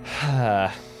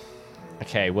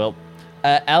 Okay, well,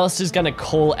 Allister's going to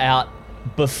call out,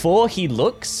 before he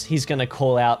looks, he's going to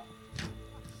call out,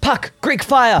 Puck, Greek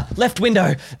fire, left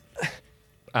window.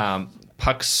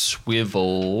 Puck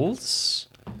swivels.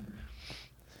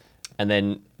 And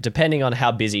then, depending on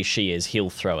how busy she is, he'll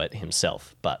throw it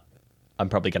himself. But I'm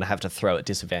probably going to have to throw at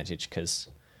disadvantage because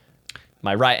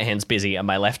my right hand's busy and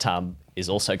my left arm is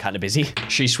also kind of busy.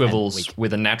 She swivels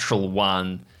with a natural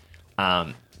 1.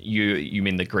 You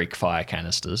mean the Greek fire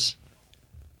canisters?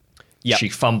 Yep. She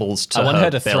fumbles to I want her her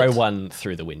to belt throw one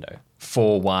through the window.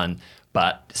 for 1,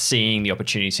 but seeing the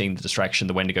opportunity, seeing the distraction,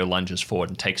 the Wendigo lunges forward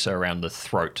and takes her around the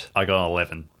throat. I got an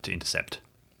 11 to intercept.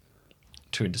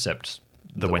 To intercept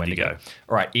The Wendigo.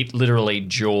 All right, it literally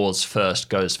jaws first,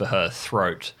 goes for her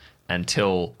throat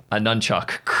until a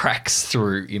nunchuck cracks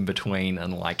through in between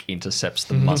and like intercepts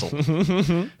the muzzle.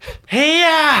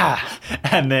 Yeah!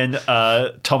 And then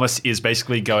Thomas is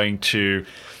basically going to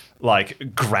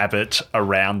like grab it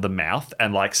around the mouth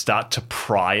and like start to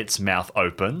pry its mouth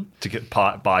open to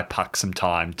buy Puck some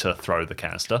time to throw the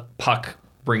canister. Puck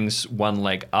brings one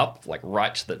leg up, like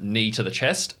right to the knee to the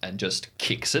chest, and just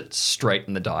kicks it straight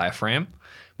in the diaphragm.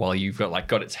 While you've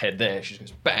got its head there, she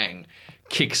just goes bang,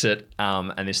 kicks it,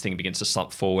 and this thing begins to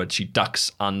slump forward. She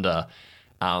ducks under,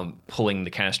 pulling the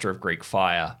canister of Greek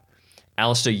fire.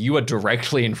 Allister, you are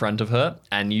directly in front of her,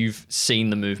 and you've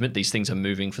seen the movement. These things are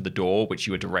moving for the door, which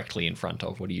you are directly in front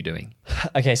of. What are you doing?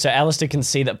 Okay, so Allister can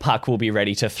see that Puck will be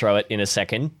ready to throw it in a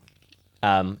second.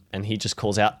 And he just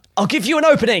calls out, I'll give you an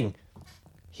opening!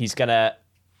 He's gonna...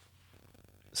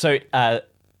 So,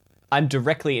 I'm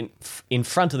directly in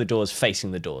front of the doors,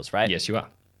 facing the doors, right? Yes, you are.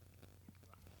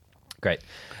 Great.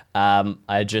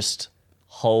 I just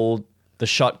hold the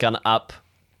shotgun up,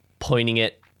 pointing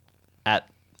it at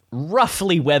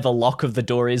roughly where the lock of the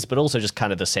door is, but also just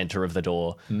kind of the center of the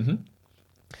door. Mm-hmm.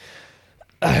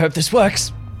 I hope this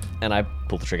works. And I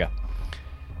pull the trigger.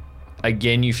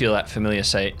 Again, you feel that familiar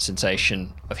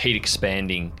sensation of heat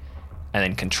expanding and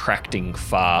then contracting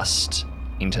fast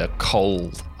into a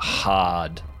cold,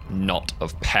 hard knot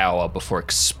of power before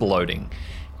exploding.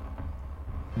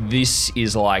 This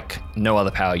is like no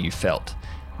other power you felt.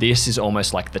 This is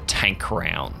almost like the tank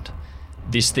round.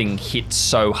 This thing hits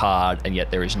so hard, and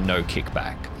yet there is no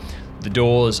kickback. The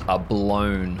doors are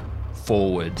blown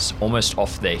forwards, almost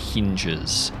off their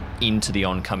hinges, into the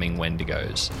oncoming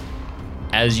Wendigos.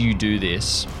 As you do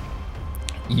this,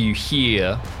 you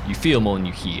feel more than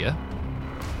you hear.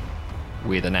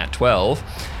 With a nat 12,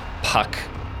 Puck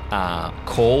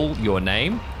call your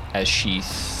name as she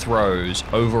throws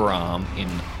overarm in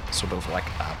sort of like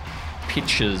a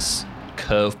pitcher's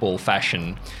curveball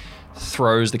fashion,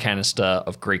 throws the canister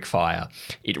of Greek fire.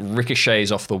 It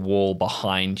ricochets off the wall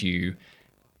behind you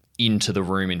into the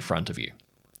room in front of you.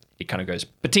 It kind of goes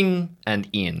ba-ting and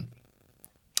in.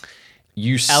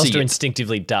 You see Allister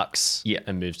instinctively ducks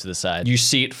and moves to the side. You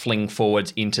see it fling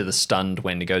forwards into the stunned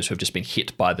Wendigos who have just been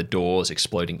hit by the doors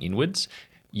exploding inwards.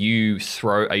 Are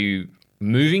you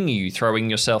moving? Are you throwing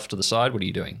yourself to the side? What are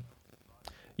you doing?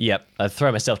 Yep, I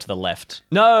throw myself to the left.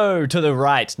 No, to the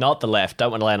right, not the left. Don't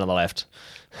want to land on the left.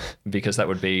 Because that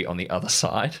would be on the other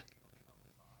side.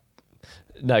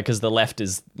 No, because the left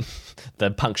is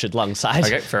the punctured lung side.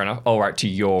 Okay, fair enough. All right, to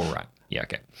your right. Yeah,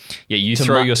 okay. Yeah, you To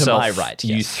throw my yourself. right,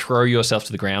 You yes. throw yourself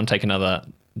to the ground. Take another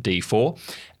D4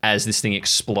 as this thing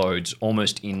explodes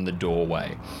almost in the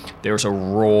doorway. There is a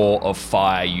roar of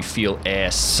fire. You feel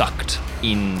air sucked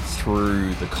in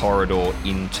through the corridor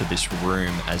into this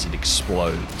room as it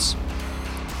explodes.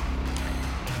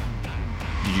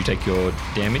 Did you take your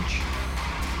damage?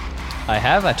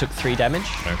 I took 3 damage.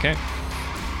 Okay.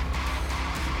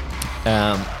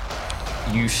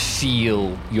 You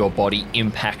feel your body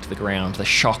impact the ground, the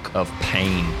shock of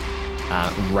pain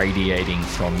radiating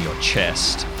from your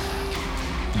chest.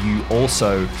 You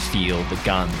also feel the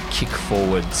gun kick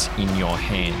forwards in your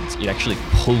hands. It actually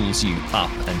pulls you up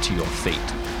and to your feet.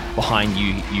 Behind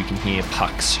you, you can hear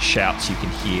Puck's shouts. You can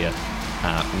hear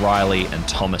Riley and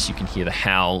Thomas. You can hear the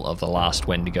howl of the last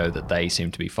Wendigo that they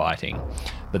seem to be fighting.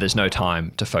 But there's no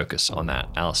time to focus on that.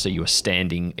 Allister, you are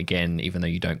standing again, even though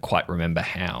you don't quite remember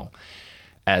how,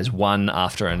 as one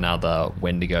after another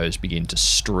Wendigos begin to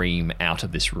stream out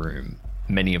of this room,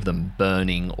 many of them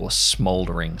burning or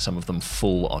smouldering, some of them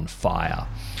full on fire,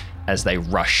 as they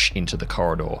rush into the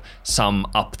corridor, some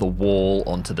up the wall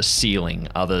onto the ceiling,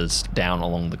 others down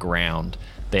along the ground.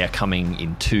 They are coming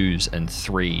in 2s and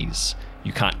 3s.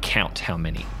 You can't count how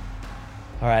many.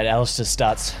 All right, Allister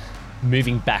starts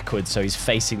moving backwards, so he's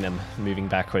facing them, moving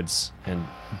backwards and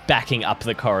backing up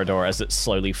the corridor as it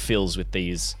slowly fills with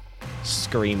these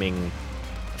screaming,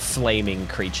 flaming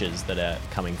creatures that are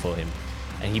coming for him.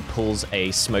 And he pulls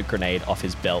a smoke grenade off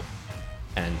his belt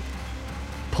and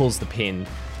pulls the pin,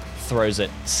 throws it,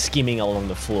 skimming along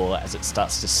the floor as it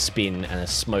starts to spin and a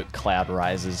smoke cloud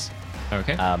rises.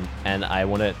 Okay. And I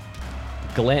want to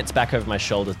glance back over my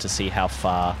shoulder to see how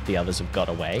far the others have got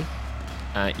away.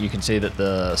 You can see that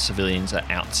the civilians are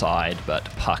outside, but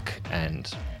Puck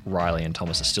and Riley and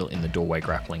Thomas are still in the doorway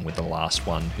grappling with the last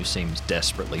one, who seems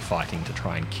desperately fighting to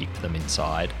try and keep them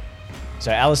inside.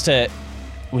 So Allister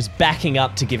was backing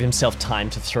up to give himself time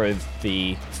to throw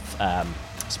the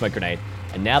smoke grenade.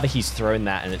 And now that he's thrown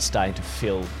that and it's starting to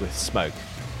fill with smoke,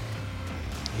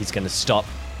 he's going to stop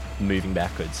moving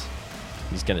backwards.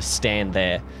 He's going to stand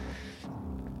there,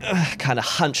 kind of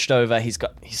hunched over. He's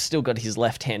still got his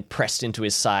left hand pressed into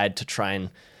his side to try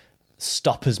and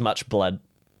stop as much blood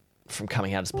from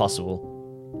coming out as possible.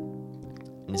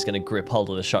 And he's going to grip hold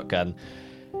of the shotgun.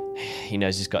 He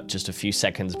knows he's got just a few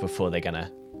seconds before they're going to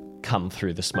come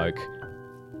through the smoke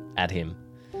at him.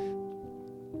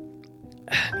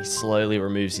 And he slowly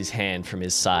removes his hand from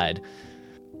his side,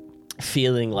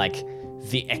 feeling like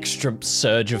the extra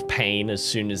surge of pain as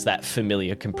soon as that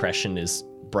familiar compression is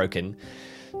broken.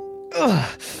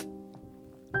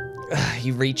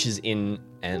 He reaches in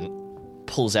and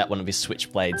pulls out one of his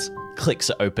switchblades, clicks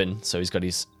it open, so he's got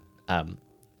his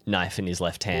knife in his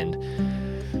left hand,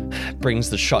 brings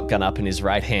the shotgun up in his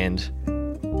right hand,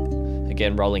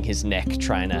 again rolling his neck,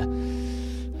 trying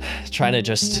to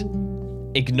just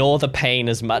ignore the pain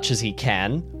as much as he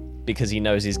can, because he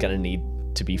knows he's going to need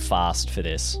to be fast for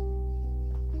this.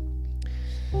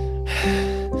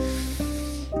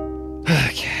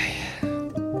 Okay.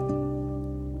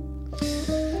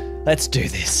 Let's do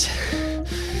this.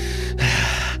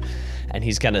 And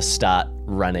he's going to start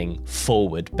running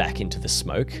forward back into the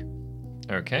smoke.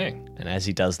 Okay. And as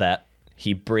he does that,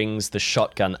 he brings the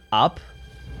shotgun up.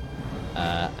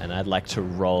 And I'd like to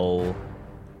roll...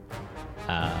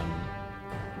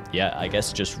 I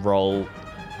guess just roll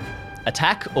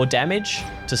attack or damage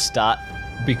to start.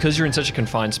 Because you're in such a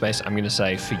confined space, I'm going to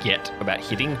say forget about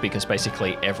hitting, because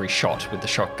basically every shot with the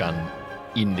shotgun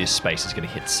in this space is going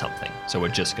to hit something. So we're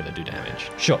just going to do damage.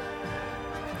 Sure.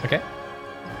 Okay.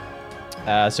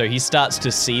 So he starts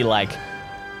to see like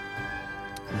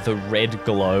the red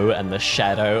glow and the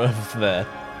shadow of the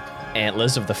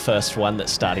antlers of the first one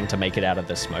that's starting to make it out of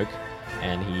the smoke.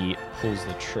 And he pulls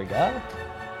the trigger.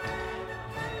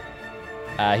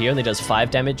 He only does 5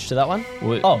 damage to that one.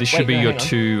 Well, this should be your hang on.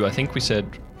 2. I think we said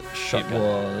Shotgun. it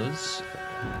was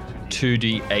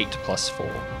 2d8 plus 4.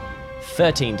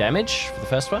 13 damage for the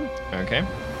first one. Okay.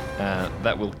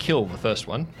 That will kill the first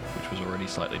one, which was already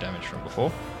slightly damaged from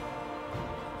before.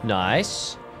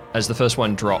 Nice. As the first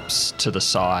one drops to the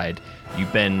side, you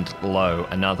bend low,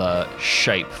 another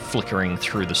shape flickering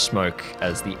through the smoke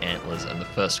as the antlers and the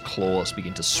first claws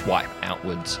begin to swipe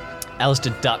outwards.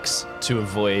 Allister ducks to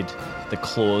avoid the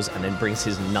claws and then brings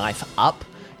his knife up,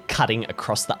 cutting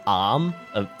across the arm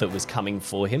that was coming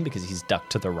for him because he's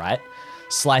ducked to the right.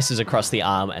 slices across the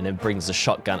arm and then brings the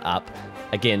shotgun up,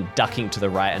 again ducking to the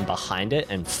right and behind it,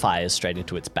 and fires straight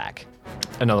into its back.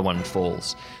 Another one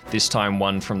falls. This time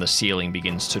one from the ceiling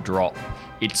begins to drop.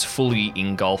 It's fully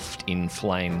engulfed in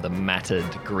flame, the matted,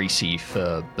 greasy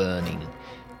fur burning.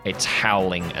 It's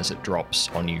howling as it drops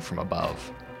on you from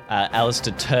above.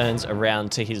 Allister turns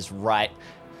around to his right,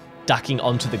 ducking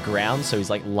onto the ground, so he's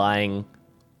like lying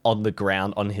on the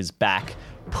ground on his back,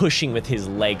 pushing with his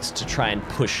legs to try and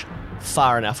push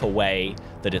far enough away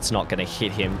that it's not going to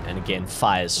hit him, and again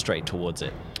fires straight towards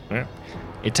it. Yeah.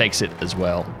 It takes it as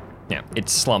well. Yeah, it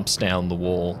slumps down the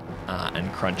wall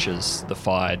and crunches the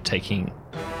fire, taking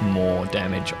more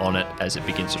damage on it as it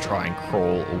begins to try and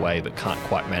crawl away but can't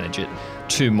quite manage it.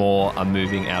 Two more are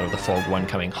moving out of the fog, one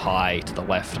coming high to the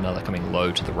left, another coming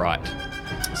low to the right.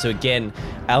 So again,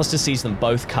 Allister sees them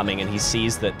both coming, and he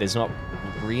sees that there's not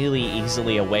really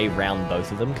easily a way round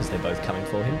both of them because they're both coming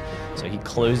for him. So he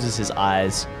closes his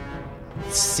eyes,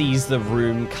 sees the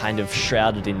room kind of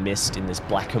shrouded in mist in this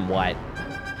black and white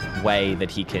way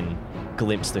that he can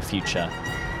glimpse the future.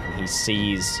 And he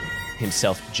sees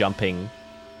himself jumping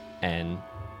and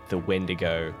the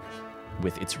Wendigo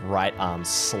with its right arm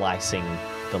slicing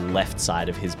the left side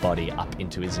of his body up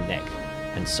into his neck.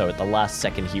 And so at the last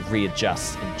second, he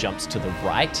readjusts and jumps to the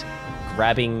right,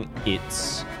 grabbing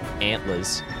its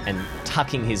antlers and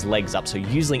tucking his legs up. So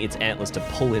using its antlers to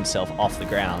pull himself off the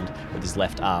ground with his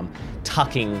left arm,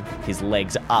 tucking his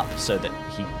legs up so that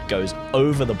he goes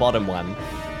over the bottom one,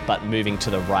 but moving to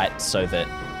the right so that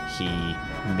he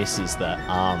misses the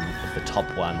arm of the top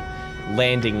one,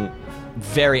 landing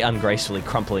very ungracefully,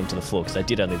 crumpling to the floor, because I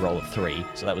did only roll a 3,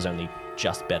 so that was only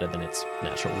just better than its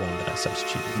natural 1 that I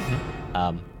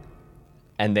substituted.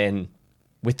 And then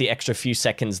with the extra few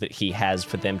seconds that he has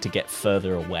for them to get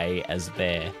further away as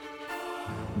they're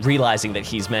realizing that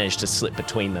he's managed to slip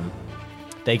between them,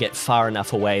 they get far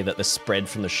enough away that the spread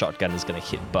from the shotgun is going to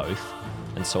hit both.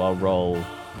 And so I'll roll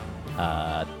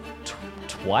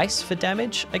twice for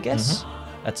damage, I guess.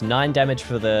 That's 9 damage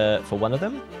for one of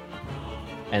them,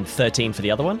 and 13 for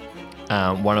the other one.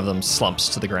 One of them slumps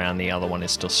to the ground, the other one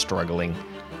is still struggling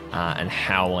and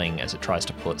howling as it tries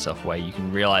to pull itself away. You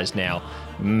can realize now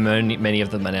many of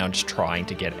them are now just trying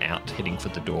to get out, heading for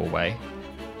the doorway.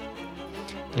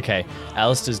 Okay,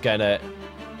 Allister's gonna,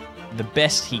 the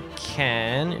best he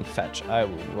can, in fact, I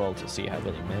will roll to see how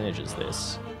well he manages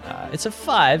this. It's a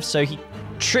 5, so he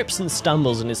trips and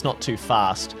stumbles and it's not too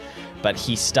fast, but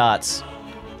he starts,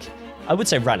 I would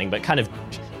say running, but kind of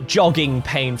jogging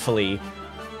painfully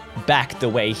back the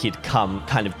way he'd come,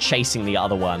 kind of chasing the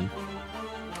other one.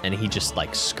 And he just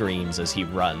like screams as he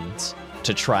runs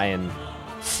to try and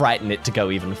frighten it to go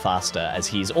even faster, as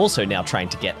he's also now trying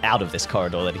to get out of this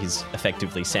corridor that he's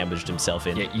effectively sandwiched himself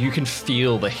in. Yeah, you can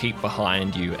feel the heat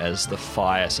behind you as the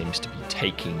fire seems to be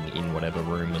taking in whatever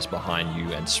room was behind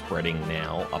you and spreading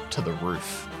now up to the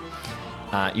roof.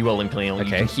 You are limping along.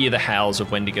 You can hear the howls of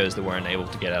Wendigos that weren't able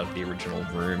to get out of the original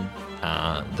room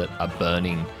that are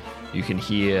burning. You can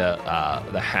hear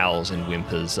the howls and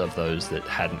whimpers of those that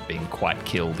hadn't been quite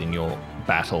killed in your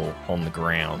battle on the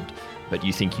ground. But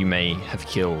you think you may have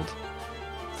killed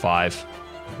 5,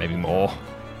 maybe more,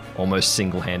 almost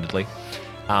single-handedly.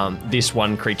 This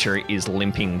one creature is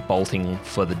limping, bolting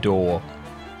for the door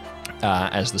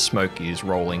as the smoke is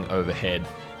rolling overhead.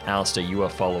 Allister, you are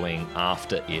following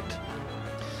after it.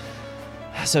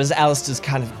 So as Allister's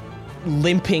kind of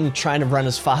limping, trying to run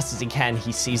as fast as he can,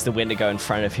 he sees the Wendigo in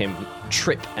front of him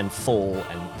trip and fall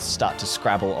and start to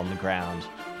scrabble on the ground.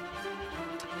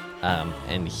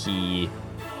 And he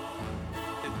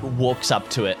walks up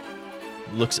to it,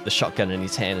 looks at the shotgun in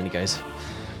his hand, and he goes,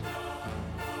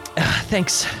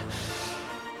 thanks.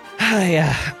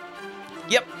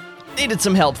 Yep, needed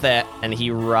some help there. And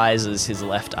he rises his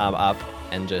left arm up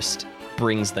and just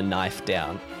brings the knife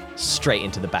down straight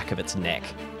into the back of its neck,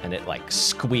 and it like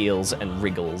squeals and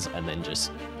wriggles and then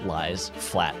just lies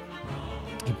flat.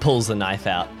 He pulls the knife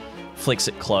out, flicks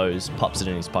it closed, pops it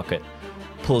in his pocket,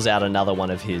 pulls out another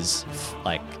one of his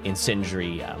like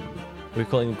incendiary, what are we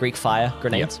calling them, Greek fire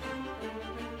grenades.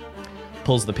 Yep.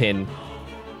 Pulls the pin,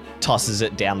 tosses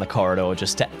it down the corridor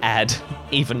just to add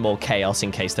even more chaos in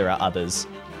case there are others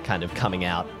kind of coming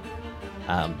out,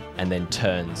 and then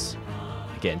turns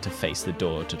again to face the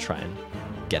door to try and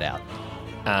get out.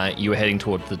 You are heading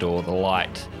towards the door. The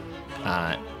light,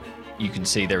 you can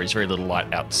see there is very little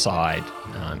light outside.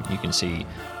 You can see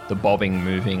the bobbing,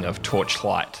 moving of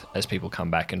torchlight as people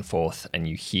come back and forth, and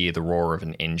you hear the roar of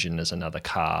an engine as another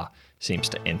car seems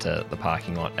to enter the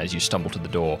parking lot. As you stumble to the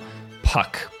door,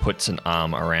 Puck puts an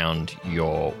arm around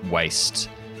your waist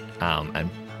and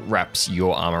wraps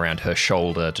your arm around her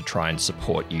shoulder to try and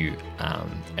support you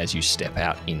as you step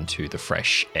out into the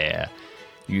fresh air.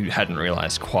 You hadn't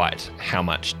realized quite how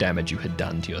much damage you had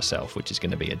done to yourself, which is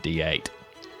going to be a D8.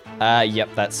 Yep,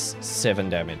 that's 7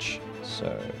 damage.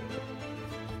 So.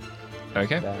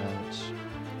 Okay.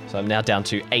 So I'm now down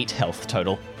to 8 health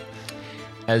total.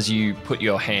 As you put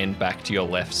your hand back to your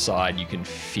left side, you can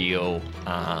feel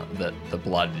that the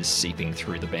blood is seeping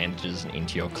through the bandages and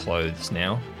into your clothes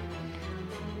now.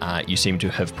 You seem to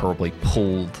have probably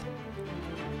pulled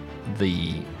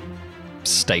the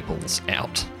staples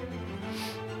out.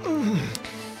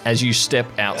 As you step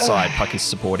outside, Puck is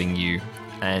supporting you,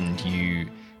 and you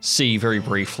see very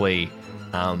briefly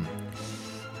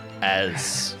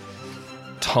as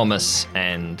Thomas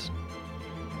and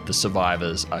the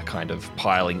survivors are kind of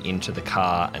piling into the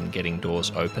car and getting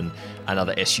doors open.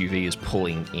 Another SUV is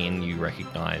pulling in. You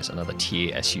recognize another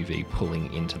tier SUV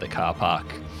pulling into the car park.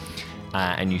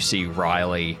 And you see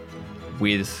Riley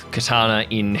with katana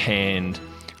in hand,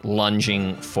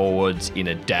 lunging forwards in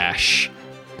a dash,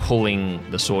 pulling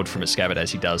the sword from its scabbard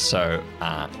as he does so,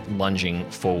 lunging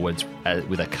forwards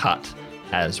with a cut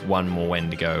as one more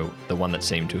Wendigo, the one that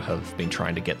seemed to have been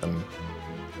trying to get them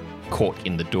caught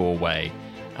in the doorway,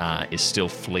 is still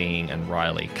fleeing, and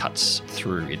Riley cuts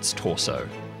through its torso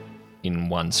in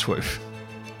one swoop.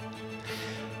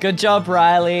 Good job,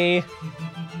 Riley.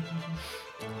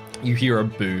 You hear a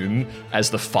boom as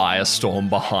the firestorm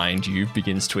behind you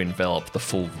begins to envelop the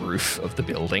full roof of the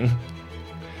building.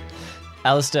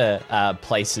 Allister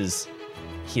places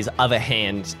his other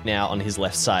hand now on his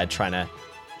left side, trying to,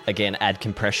 again, add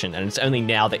compression. And it's only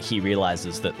now that he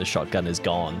realizes that the shotgun is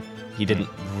gone. He didn't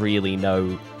really know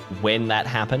when that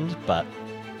happened, but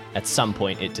at some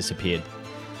point it disappeared.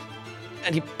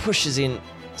 And he pushes in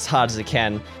as hard as he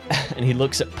can, and he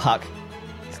looks at Puck.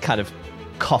 He's kind of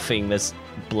coughing. There's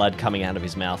blood coming out of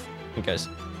his mouth. He goes,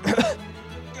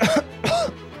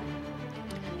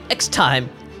 "Next time,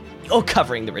 you're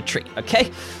covering the retreat,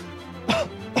 okay?"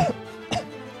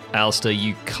 Allister,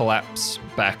 you collapse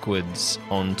backwards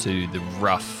onto the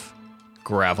rough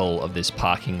gravel of this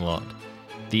parking lot.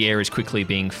 The air is quickly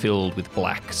being filled with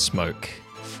black smoke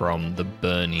from the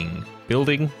burning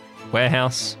building,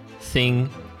 warehouse, thing.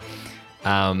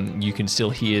 You can still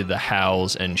hear the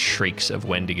howls and shrieks of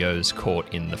Wendigos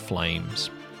caught in the flames.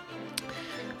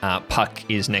 Puck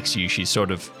is next to you. She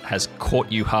sort of has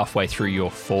caught you halfway through your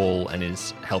fall and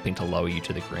is helping to lower you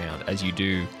to the ground. As you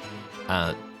do,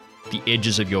 the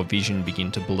edges of your vision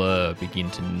begin to blur,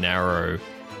 begin to narrow,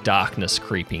 darkness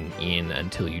creeping in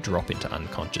until you drop into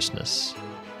unconsciousness.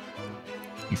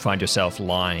 You find yourself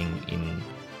lying in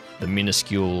the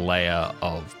minuscule layer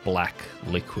of black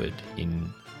liquid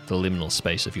in the liminal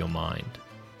space of your mind.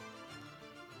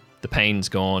 The pain's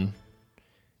gone.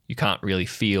 You can't really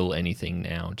feel anything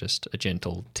now, just a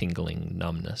gentle tingling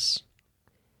numbness.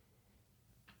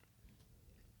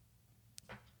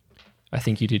 I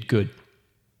think you did good.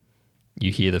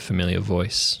 You hear the familiar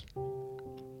voice.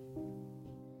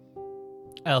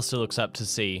 Allister looks up to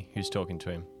see who's talking to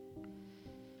him.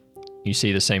 You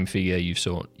see the same figure you've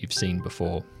seen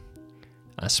before.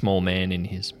 A small man in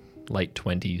his late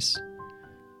 20s,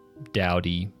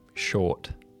 dowdy,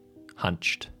 short,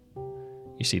 hunched.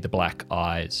 You see the black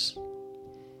eyes,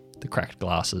 the cracked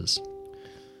glasses.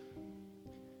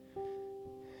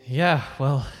 Yeah,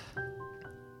 well,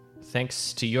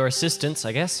 thanks to your assistance,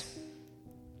 I guess.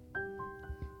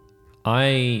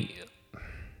 I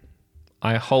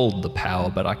hold the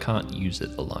power, but I can't use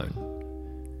it alone.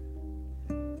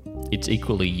 It's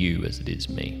equally you as it is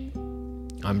me.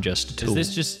 I'm just a tool. Is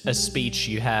this just a speech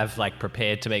you have, like,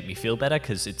 prepared to make me feel better?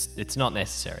 Because it's not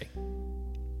necessary.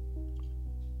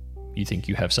 You think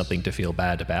you have something to feel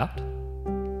bad about?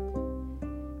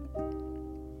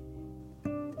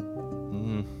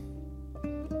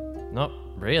 Not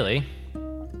really.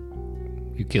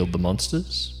 You killed the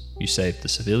monsters. You saved the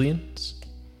civilians.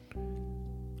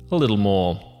 A little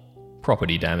more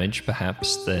property damage,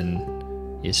 perhaps,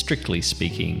 than is strictly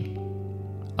speaking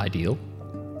ideal.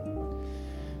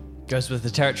 Goes with the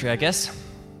territory, I guess.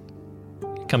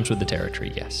 It comes with the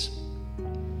territory, yes.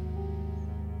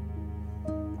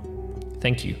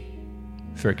 Thank you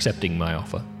for accepting my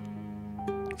offer,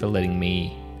 for letting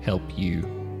me help you,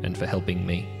 and for helping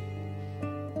me.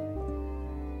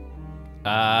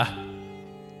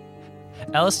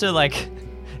 Allister,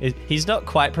 he's not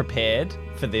quite prepared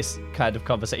for this kind of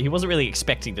conversation. He wasn't really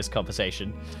expecting this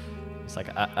conversation. It's like,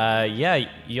 yeah,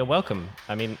 you're welcome.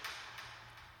 I mean,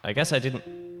 I guess I didn't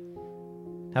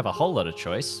have a whole lot of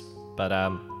choice, but,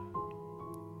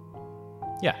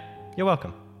 yeah, you're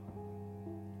welcome.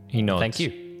 He nods. Thank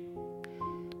you.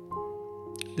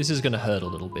 This is going to hurt a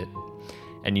little bit.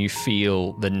 And you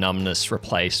feel the numbness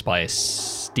replaced by a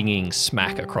stinging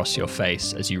smack across your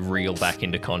face as you reel back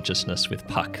into consciousness with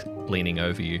Puck leaning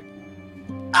over you.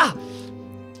 Ah!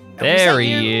 There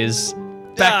he is.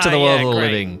 Back to the world of the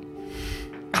great. living.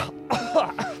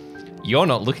 You're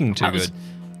not looking too good.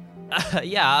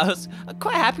 I was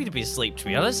quite happy to be asleep, to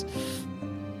be honest.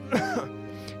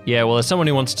 Yeah, well, there's someone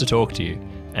who wants to talk to you.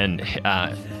 And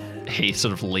he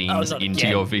sort of leans not into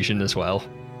again. your vision as well.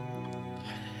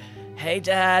 Hey,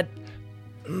 Dad.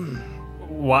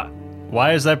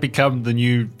 Why has that become the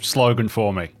new slogan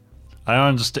for me? I don't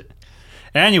understand.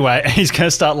 Anyway, he's going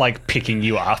to start like picking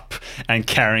you up and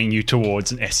carrying you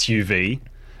towards an SUV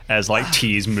as like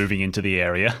tears moving into the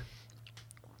area.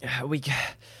 We got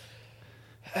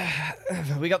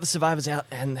the survivors out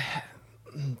and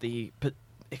the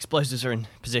explosives are in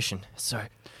position, so...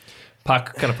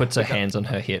 Puck kind of puts her hands on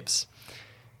her hips.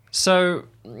 So,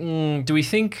 do we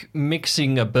think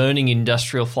mixing a burning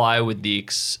industrial fire with the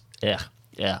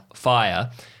fire...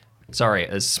 Sorry,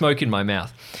 there's smoke in my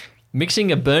mouth.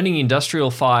 Mixing a burning industrial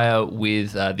fire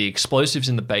with the explosives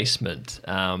in the basement,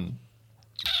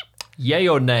 yay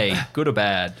or nay, good or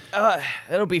bad?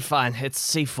 It'll be fine. It's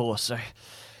C4, so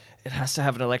it has to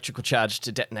have an electrical charge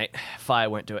to detonate. Fire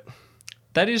won't do it.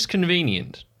 That is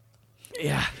convenient.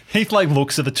 Yeah. Heath like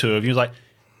looks at the two of you. He's like,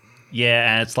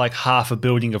 yeah, and it's like half a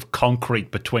building of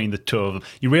concrete between the two of them.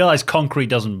 You realize concrete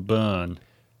doesn't burn.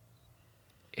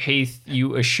 Heath,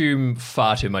 you assume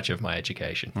far too much of my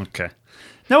education. Okay.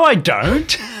 No, I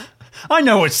don't. I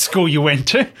know what school you went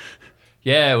to.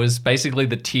 Yeah, it was basically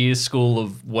the tier school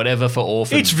of whatever for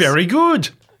orphans. It's very good.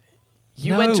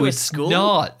 You went to a it's school?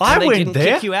 not. I And they went didn't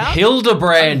there. Kick you out? I'm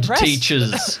Hildebrand impressed.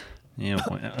 teachers.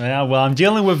 Yeah, well, I'm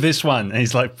dealing with this one. And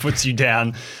he's like, puts you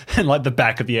down in like the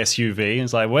back of the SUV. And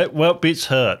he's like, what bits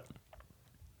hurt?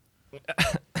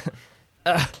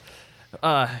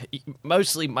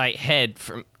 Mostly my head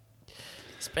from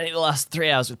spending the last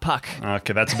 3 hours with Puck.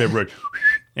 Okay, that's a bit rude.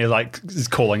 He like is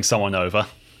calling someone over.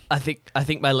 I think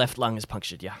my left lung is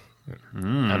punctured, yeah.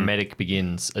 A medic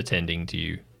begins attending to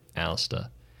you, Allister.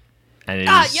 And it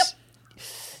is... Yep.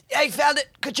 Yeah, you found it.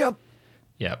 Good job.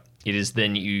 Yep. It is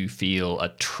then you feel a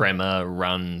tremor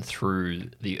run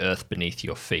through the earth beneath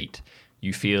your feet.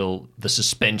 You feel the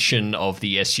suspension of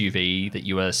the SUV that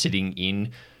you are sitting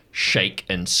in shake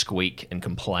and squeak and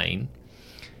complain.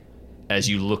 As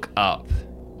you look up,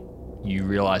 you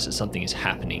realize that something is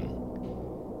happening.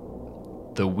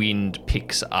 The wind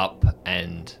picks up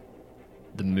and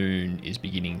the moon is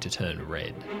beginning to turn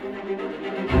red.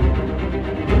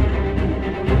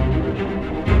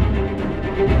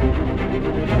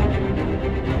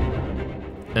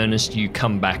 Ernest, you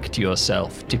come back to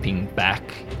yourself, dipping back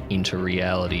into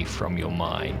reality from your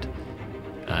mind.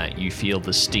 You feel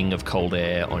the sting of cold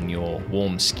air on your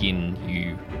warm skin.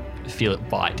 You feel it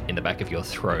bite in the back of your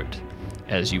throat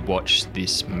as you watch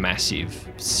this massive,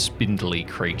 spindly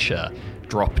creature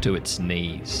drop to its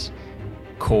knees.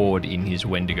 Cord in his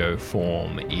Wendigo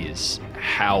form is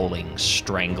howling,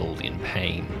 strangled in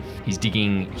pain. He's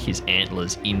digging his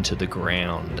antlers into the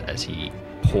ground as he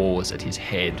paws at his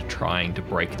head, trying to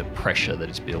break the pressure that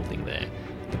is building there,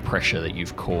 the pressure that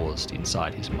you've caused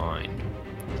inside his mind.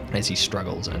 As he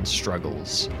struggles and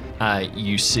struggles,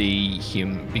 you see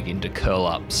him begin to curl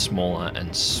up smaller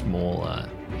and smaller,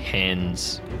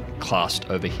 hands clasped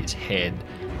over his head,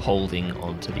 holding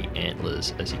onto the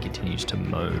antlers as he continues to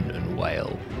moan and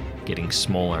wail, getting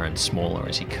smaller and smaller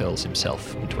as he curls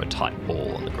himself into a tight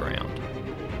ball on the ground.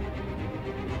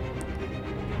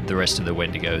 The rest of the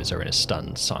Wendigos are in a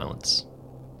stunned silence.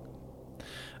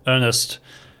 Ernest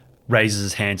raises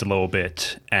his hands a little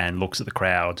bit and looks at the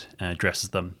crowd and addresses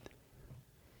them.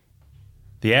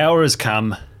 The hour has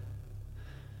come.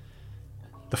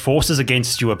 The forces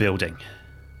against you are building.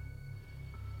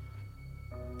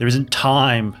 There isn't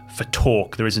time for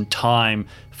talk. There isn't time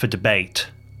for debate.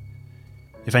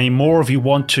 If any more of you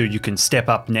want to, you can step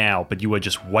up now, but you are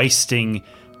just wasting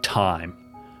time.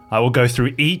 I will go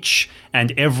through each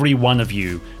and every one of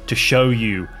you to show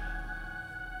you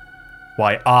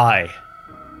why I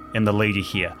am the leader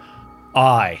here.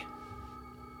 I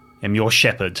am your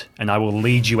shepherd, and I will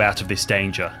lead you out of this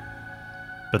danger.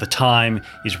 But the time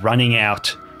is running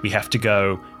out. We have to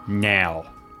go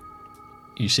now.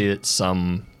 You see that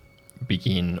some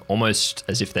begin, almost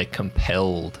as if they're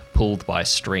compelled, pulled by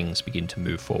strings, begin to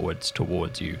move forwards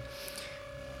towards you.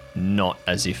 Not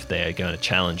as if they're going to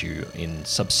challenge you in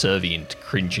subservient,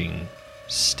 cringing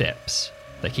steps.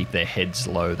 They keep their heads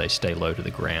low, they stay low to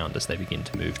the ground as they begin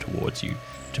to move towards you,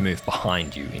 to move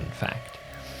behind you, in fact.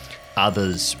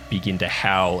 Others begin to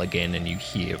howl again, and you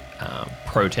hear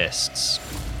protests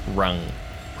rung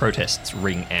Protests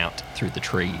ring out through the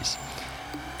trees.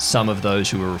 Some of those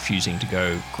who are refusing to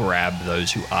go grab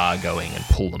those who are going and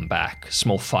pull them back.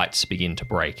 Small fights begin to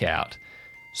break out.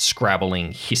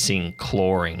 Scrabbling, hissing,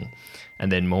 clawing,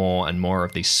 and then more and more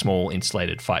of these small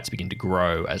insulated fights begin to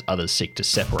grow as others seek to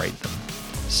separate them.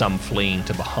 Some fleeing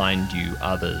to behind you,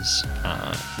 others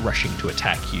rushing to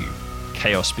attack you.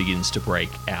 Chaos begins to break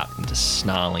out into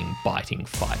snarling, biting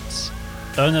fights.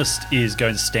 Ernest is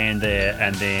going to stand there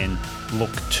and then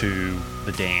look to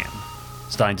the dam,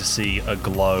 starting to see a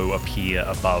glow appear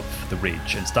above the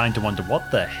ridge and starting to wonder what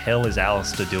the hell is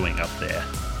Allister doing up there.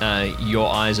 Your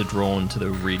eyes are drawn to the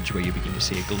ridge where you begin to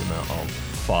see a glimmer of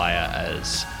fire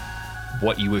as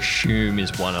what you assume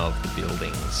is one of the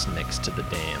buildings next to the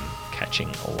dam catching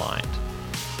alight.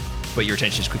 But your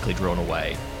attention is quickly drawn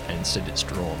away, and instead it's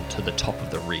drawn to the top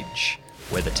of the ridge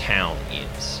where the town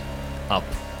is, up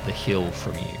the hill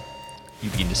from you. You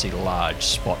begin to see large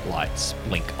spotlights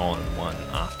blink on one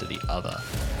after the other.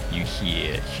 You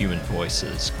hear human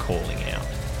voices calling out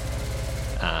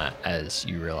as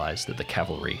you realise that the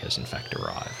cavalry has in fact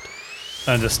arrived.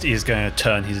 Ernest is going to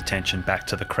turn his attention back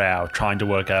to the crowd, trying to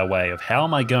work out a way of how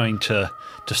am I going to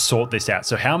sort this out.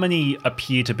 So how many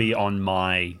appear to be on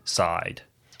my side?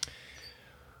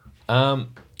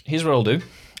 Here's what I'll do.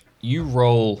 You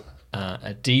roll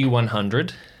a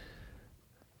D100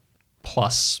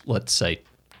 plus, let's say,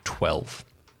 12.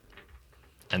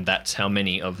 And that's how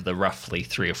many of the roughly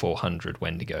 300 or 400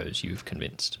 Wendigos you've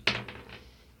convinced.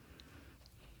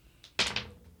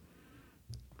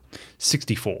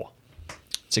 64.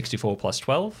 64 plus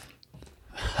 12?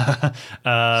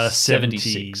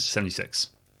 76. 76.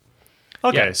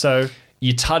 Okay, Yeah. so...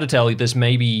 It's hard to tell. There's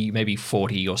maybe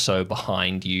 40 or so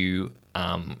behind you,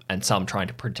 and some trying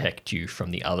to protect you from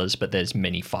the others, but there's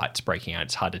many fights breaking out.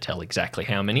 It's hard to tell exactly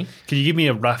how many. Can you give me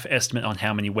a rough estimate on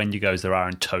how many Wendigos there are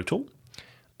in total?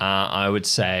 I would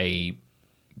say,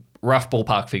 rough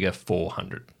ballpark figure,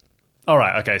 400. All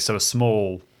right, okay, so a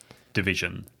small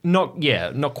division. Not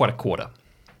quite a quarter.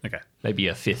 Okay. Maybe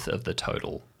a fifth of the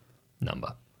total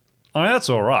number. I mean, that's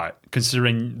all right,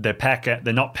 considering they're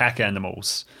not pack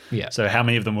animals. Yeah. So how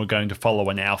many of them were going to follow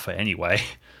an alpha anyway?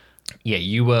 Yeah,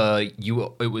 you were.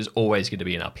 It was always going to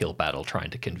be an uphill battle trying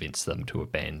to convince them to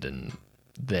abandon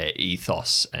their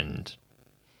ethos and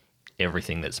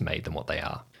everything that's made them what they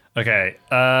are. Okay,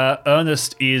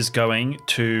 Ernest is going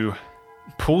to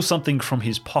pull something from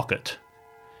his pocket,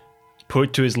 put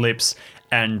it to his lips,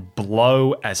 and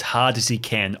blow as hard as he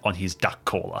can on his duck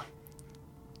caller.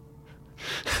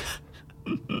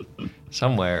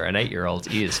 Somewhere an 8-year-old's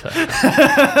ears hurt.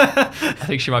 I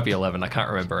think she might be 11. I can't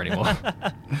remember anymore.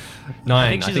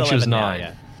 9. I think she was 9. Now,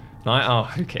 yeah. 9? Oh,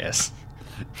 who cares?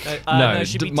 No,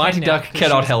 she'd be Mighty 10 now, Duck 'cause she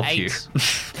cannot was help 8. you.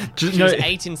 She was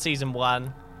 8 in season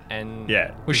 1, and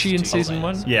Yeah. Was she in season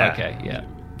 1? Yeah. Okay, yeah.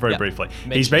 Very Yeah. briefly.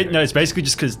 Mentioned It's basically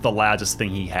just because the loudest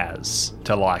thing he has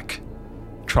to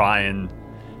try and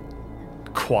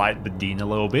quiet the din a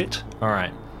little bit. All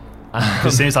right.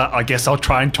 Because then it's like, I guess I'll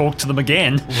try and talk to them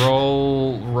again.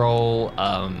 Roll,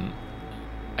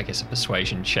 I guess a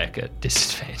persuasion check at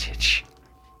disadvantage.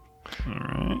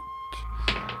 Alright.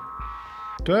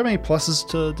 Do I have any pluses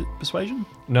to persuasion?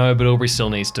 No, but Aubrey still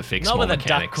needs to fix not more with a duck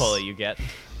mechanics. caller you get.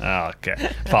 Oh, okay.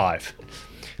 5.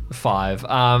 5.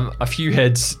 A few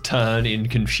heads turn in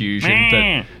confusion,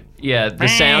 but yeah, the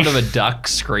sound of a duck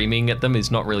screaming at them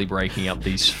is not really breaking up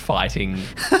these fighting,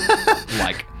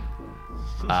 like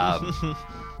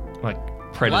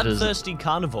predators. Bloodthirsty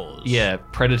carnivores. Yeah,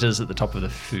 predators at the top of the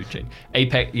food chain.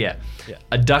 Apex, yeah.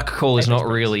 A duck call is not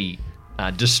really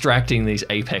distracting these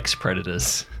apex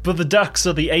predators. But the ducks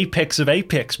are the apex of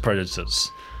apex predators.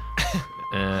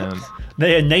 Um,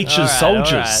 They are nature's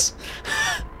soldiers.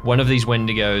 One of these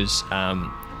Wendigos,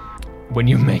 when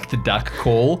you make the duck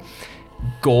call,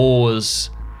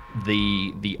 gores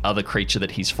the other creature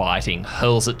that he's fighting,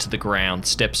 hurls it to the ground,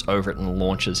 steps over it, and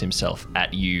launches himself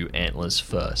at you, Antlers,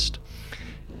 first.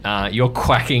 You're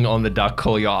quacking on the duck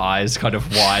call, your eyes kind of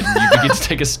wide, and you begin to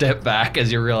take a step back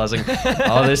as you're realizing,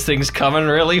 oh, this thing's coming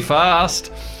really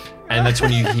fast. And that's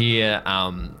when you hear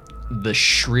the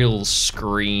shrill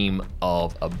scream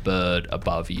of a bird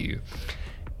above you.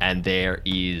 And there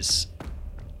is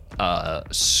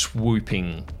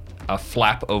swooping, a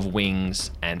flap of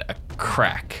wings and a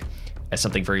crack as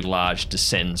something very large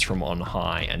descends from on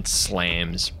high and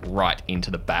slams right into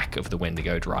the back of the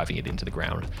Wendigo, driving it into the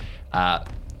ground,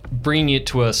 bringing it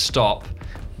to a stop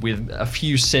with a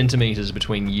few centimeters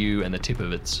between you and the tip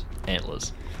of its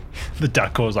antlers. The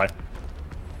duck calls like,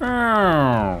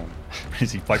 oh,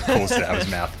 as he pulls it out of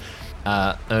his mouth.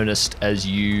 Ernest, as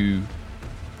you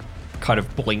kind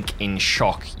of blink in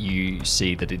shock, you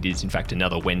see that it is in fact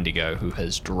another Wendigo who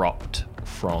has dropped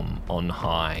from on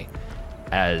high.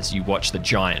 As you watch the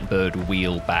giant bird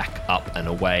wheel back up and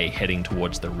away, heading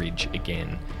towards the ridge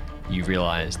again, you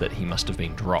realize that he must have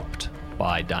been dropped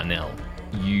by Darnell.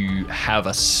 You have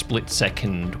a split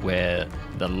second where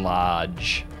the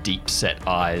large, deep-set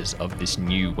eyes of this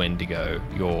new Wendigo,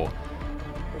 your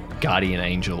guardian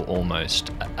angel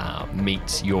almost,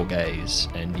 meets your gaze,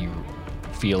 and you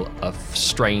feel a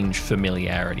strange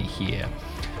familiarity here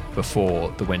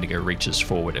before the Wendigo reaches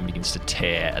forward and begins to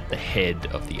tear at the head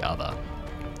of the other.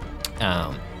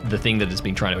 The thing that has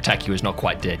been trying to attack you is not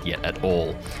quite dead yet at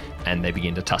all, and they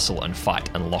begin to tussle and fight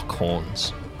and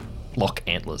lock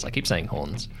antlers. I keep saying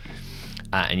horns.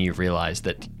 And you realize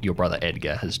that your brother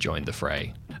Edgar has joined the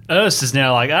fray. Ernest is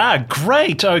now like,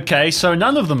 great, okay, so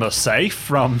none of them are safe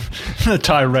from the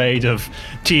tirade of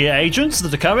tier agents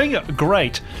that are coming.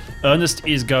 Great. Ernest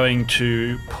is going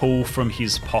to pull from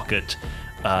his pocket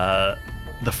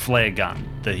the flare gun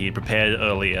that he had prepared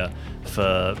earlier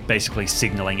for basically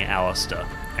signaling Allister.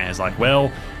 And it's like,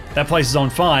 well, that place is on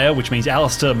fire, which means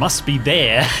Allister must be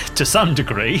there to some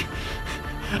degree.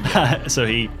 So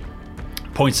he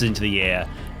points it into the air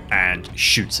and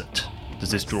shoots it.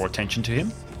 Does this draw attention to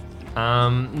him?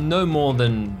 No more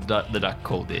than the duck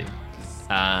call did.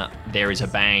 There is a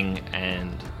bang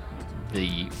and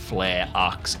the flare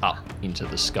arcs up into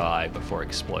the sky before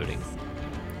exploding.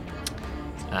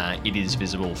 It is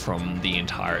visible from the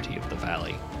entirety of the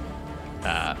valley.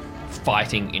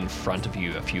 Fighting in front of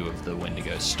you, a few of the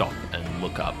Wendigos stop and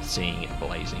look up, seeing it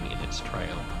blazing in its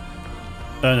trail.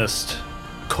 Ernest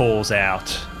calls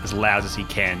out as loud as he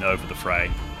can over the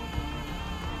fray.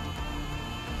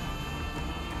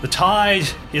 The tide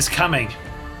is coming.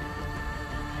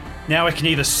 Now it can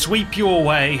either sweep you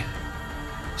away,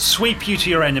 sweep you to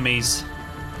your enemies,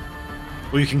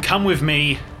 or you can come with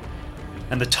me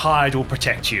and the tide will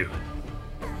protect you.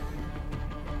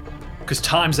 Because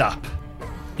time's up.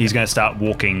 He's going to start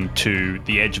walking to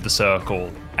the edge of the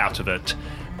circle, out of it,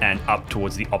 and up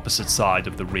towards the opposite side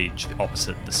of the ridge,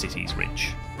 opposite the city's ridge.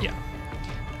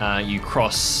 Yeah. You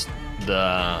cross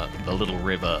the little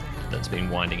river that's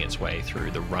been winding its way through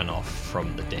the runoff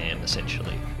from the dam,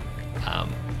 essentially.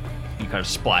 You kind of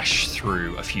splash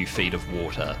through a few feet of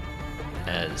water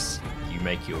as you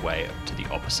make your way up to the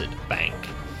opposite bank.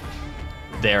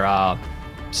 There are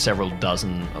several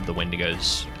dozen of the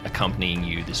Wendigos accompanying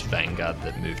you, this vanguard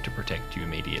that moved to protect you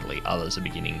immediately. Others are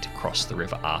beginning to cross the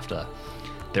river after.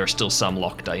 There are still some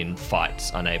locked in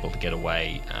fights, unable to get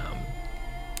away.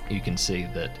 You can see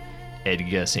that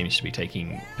Edgar seems to be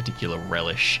taking particular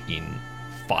relish in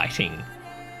fighting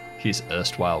his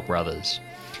erstwhile brothers.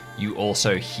 You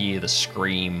also hear the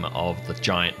scream of the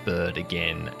giant bird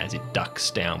again as it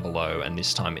ducks down below, and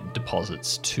this time it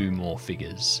deposits two more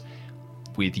figures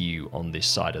with you on this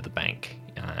side of the bank.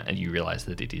 And you realize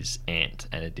that it is Ant,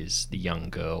 and it is the young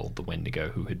girl, the Wendigo,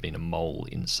 who had been a mole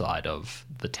inside of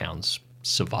the town's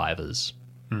survivors.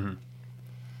 Mm-hmm.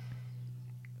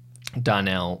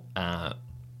 Darnell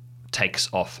takes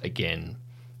off again,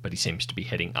 but he seems to be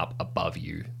heading up above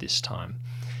you this time.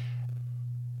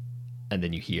 And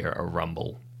then you hear a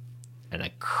rumble and a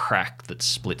crack that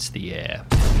splits the air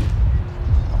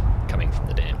coming from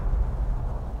the dam.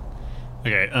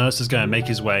 Okay, Ernest is going to make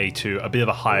his way to a bit of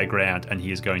a higher ground, and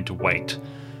he is going to wait,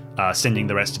 sending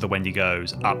the rest of the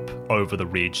Wendigos up over the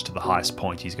ridge to the highest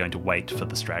point. He's going to wait for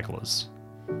the stragglers.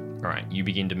 All right, you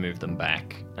begin to move them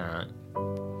back.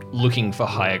 Looking for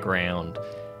higher ground,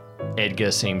 Edgar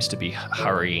seems to be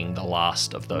hurrying the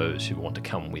last of those who want to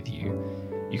come with you.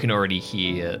 You can already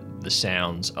hear the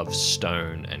sounds of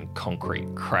stone and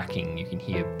concrete cracking. You can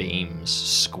hear beams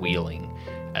squealing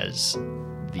as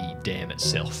the dam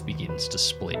itself begins to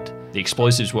split. The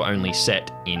explosives were only set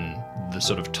in the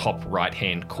sort of top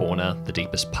right-hand corner, the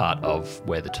deepest part of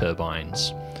where the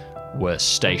turbines were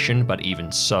stationed, but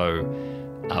even so,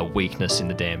 a weakness in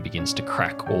the dam begins to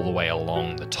crack all the way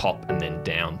along the top and then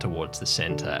down towards the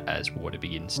center as water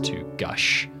begins to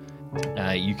gush.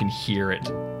 You can hear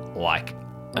it like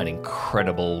an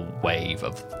incredible wave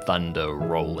of thunder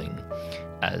rolling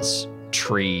as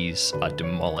trees are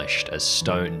demolished, as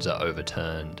stones are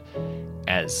overturned,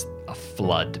 as a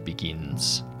flood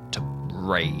begins to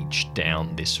rage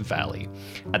down this valley.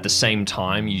 At the same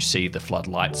time, you see the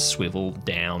floodlights swivel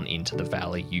down into the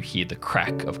valley. You hear the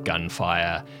crack of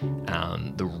gunfire,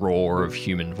 the roar of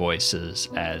human voices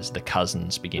as the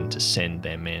cousins begin to send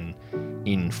their men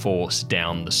in force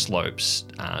down the slopes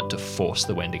to force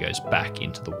the Wendigos back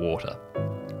into the water.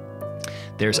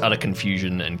 There's utter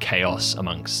confusion and chaos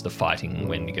amongst the fighting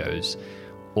Wendigos.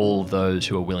 All those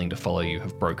who are willing to follow you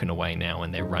have broken away now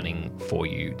and they're running for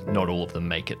you. Not all of them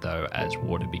make it though, as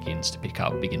water begins to pick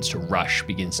up, begins to rush,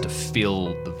 begins to fill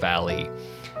the valley.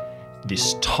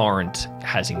 This torrent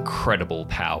has incredible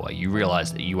power. You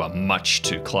realize that you are much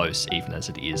too close, even as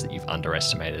it is, that you've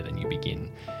underestimated, and you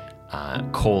begin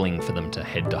calling for them to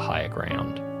head to higher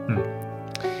ground.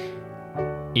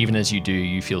 Even as you do,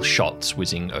 you feel shots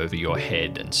whizzing over your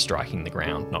head and striking the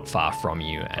ground not far from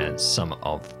you, as some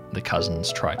of the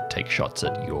cousins try to take shots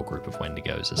at your group of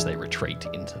Wendigos as they retreat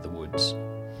into the woods.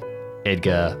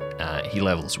 Edgar, he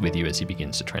levels with you as he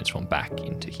begins to transform back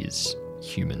into his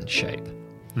human shape.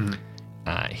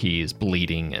 He is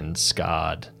bleeding and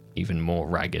scarred, even more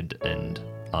ragged and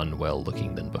unwell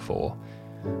looking than before,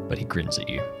 but he grins at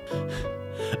you.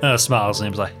 Smiles and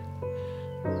he's like,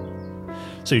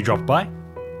 "So you dropped by?"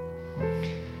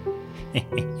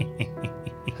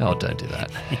 Oh, don't do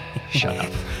that. Shut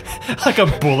up. Like a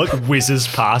bullet whizzes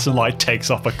past and like takes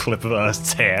off a clip of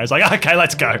Ernest's hair. It's like, okay,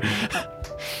 let's go.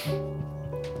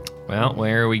 Well,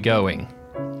 where are we going?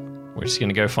 We're just going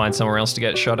to go find somewhere else to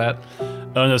get shot at?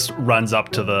 Ernest runs up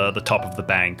to the top of the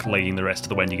bank, leading the rest of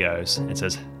the Wendigos, and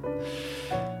says,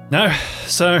 "No,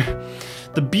 so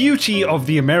the beauty of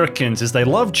the Americans is they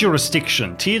love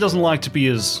jurisdiction. Tyr doesn't like to be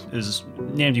as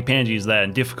namby-pamby as that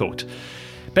and difficult.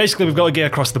 Basically, we've got to get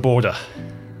across the border."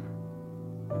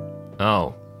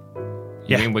 Oh.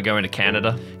 You mean we're going to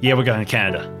Canada? Yeah, we're going to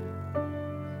Canada.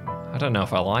 I don't know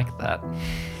if I like that.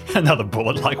 Another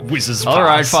bullet like whizzes past. All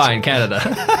right, fine, Canada.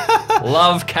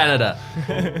 Love Canada.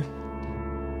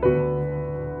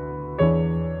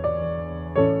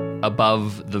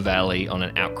 Above the valley, on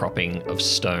an outcropping of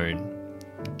stone,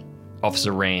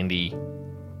 Officer Randy,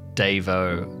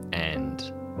 Davo,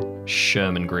 and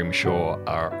Sherman Grimshaw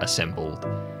are assembled.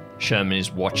 Sherman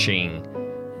is watching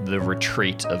the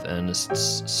retreat of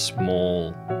Ernest's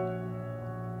small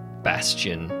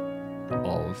bastion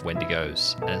of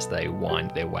Wendigos as they wind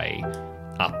their way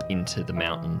up into the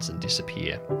mountains and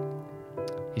disappear.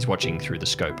 He's watching through the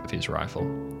scope of his rifle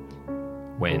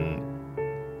when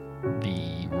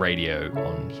the radio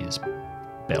on his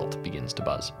belt begins to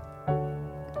buzz.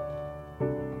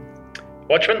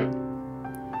 Watchman?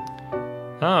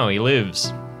 Oh, he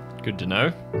lives. Good to know.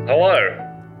 Hello.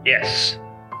 Yes.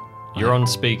 You're on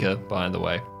speaker, by the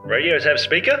way. Radios have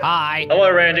speaker? Hi. Hello,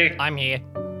 Randy. I'm here.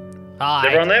 Is Hi.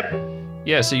 everyone there?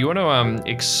 Yeah, so you want to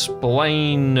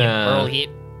explain... We're all here.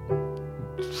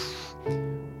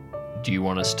 Do you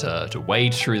want us to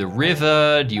wade through the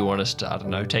river? Do you want us to, I don't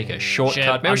know, take a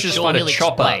shortcut? Maybe we should just find a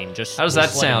chopper. How does that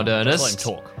sound, Ernest? Just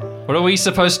let him talk. What are we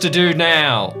supposed to do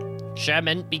now?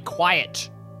 Sherman, be quiet.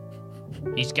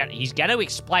 He's going to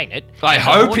explain it. I And the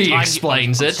hope more he time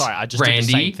explains it, Sorry, I just Randy. did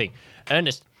the same thing.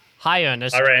 Ernest. Hi,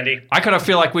 Ernest. Hi, Randy. I kind of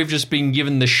feel like we've just been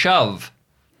given the shove.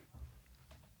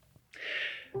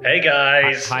 Hey,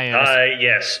 guys. Hi, Ernest. Hi,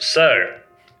 yes. So,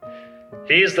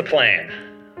 here's the plan.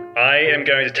 I am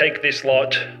going to take this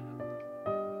lot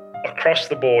across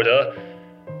the border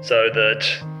so that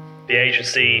the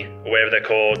agency, or whatever they're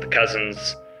called, the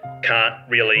cousins, can't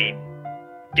really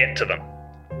get to them.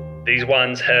 These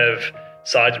ones have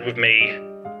sided with me,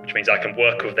 which means I can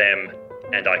work with them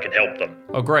and I can help them.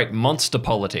 Oh, great. Monster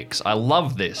politics. I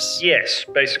love this. Yes,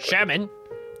 basically. Sherman,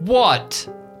 What?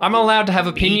 I'm allowed to have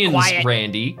opinions, quiet.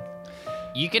 Randy.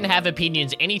 you can have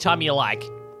opinions anytime you like,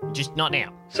 just not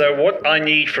now. So what I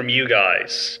need from you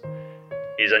guys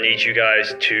is I need you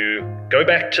guys to go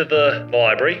back to the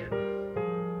library,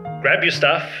 grab your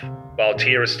stuff while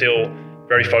Tyr is still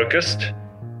very focused,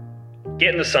 get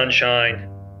in the sunshine,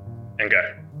 and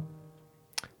go.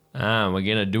 We're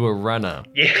gonna do a runner.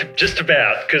 Yeah, just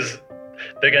about, because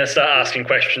they're going to start asking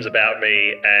questions about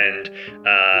me, and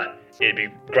it'd be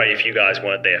great if you guys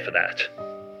weren't there for that.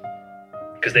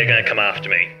 Because they're going to come after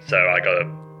me, so I gotta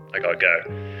go.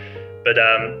 But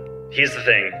here's the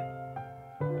thing.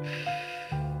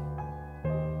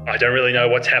 I don't really know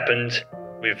what's happened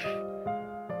with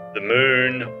the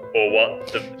moon or what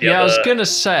the Yeah, other... I was gonna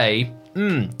say,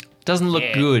 doesn't look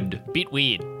Yeah. good. Bit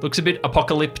weird. Looks a bit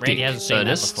apocalyptic. Randy hasn't seen that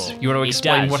Ernest, before. you want to It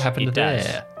explain does, what happened it does.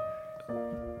 there?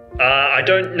 I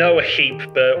don't know a heap,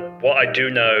 but what I do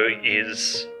know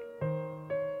is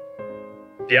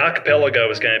the archipelago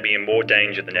is going to be in more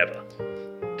danger than ever.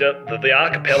 The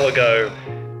archipelago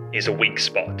is a weak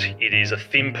spot. It is a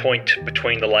thin point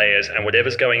between the layers, and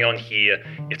whatever's going on here,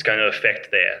 it's going to affect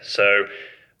there. So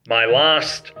my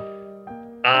last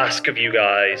ask of you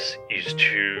guys is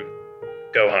to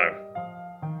go home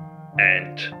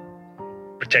and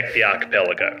protect the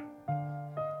archipelago.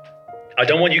 I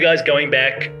don't want you guys going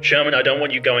back, Sherman. I don't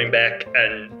want you going back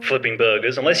and flipping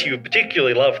burgers, unless you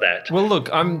particularly love that. Well, look,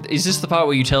 is this the part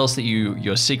where you tell us that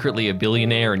you're secretly a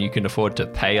billionaire and you can afford to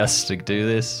pay us to do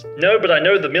this? No, but I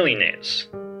know the millionaires.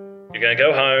 You're going to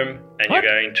go home and What?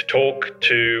 you're going to talk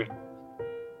to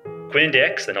Quinn and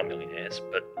Dex. They're not millionaires,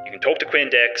 but you can talk to Quinn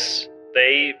and Dex.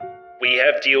 We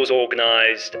have deals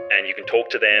organized, and you can talk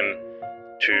to them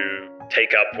to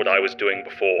take up what I was doing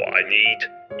before. I need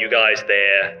you guys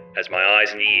there as my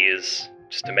eyes and ears,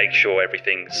 just to make sure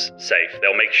everything's safe.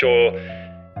 They'll make sure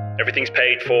everything's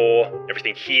paid for,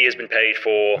 everything here has been paid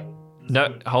for.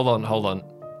 No, hold on.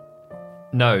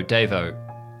 No, Davo.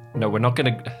 No, we're not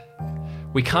gonna...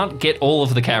 We can't get all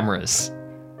of the cameras.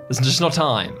 There's just not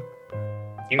time.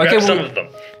 You can grab some of them.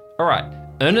 Alright,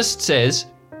 Ernest says,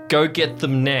 go get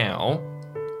them now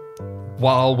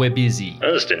while we're busy.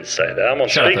 Ernest didn't say that. I'm on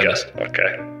Shut up, speaker. Ernest.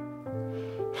 Okay.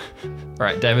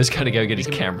 Alright, Davo's gonna go get his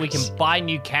cameras. We can buy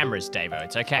new cameras, Davo.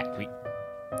 It's okay.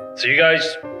 So you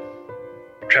guys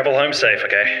travel home safe,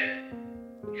 okay?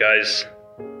 You guys...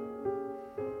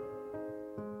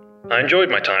 I enjoyed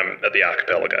my time at the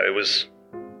archipelago. It was...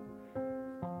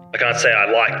 I can't say I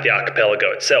liked the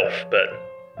archipelago itself, but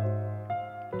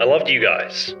I loved you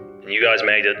guys. And you guys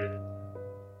made it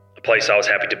a place I was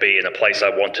happy to be and a place I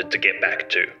wanted to get back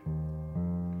to.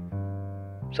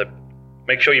 So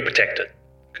make sure you protect it,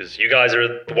 because you guys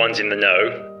are the ones in the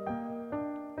know.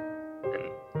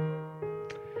 And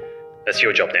that's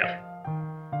your job now.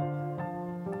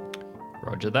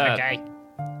 Roger that. Okay.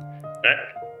 Alright.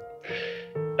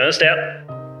 Ernest out.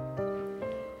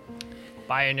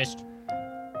 Bye, Ernest.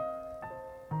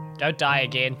 Don't die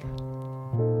again.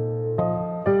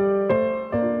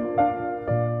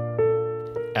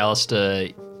 Allister,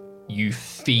 you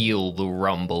feel the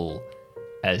rumble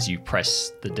as you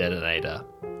press the detonator.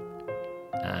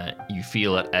 You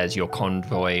feel it as your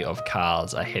convoy of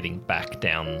cars are heading back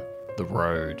down the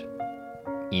road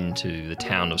into the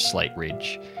town of Slate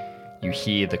Ridge. You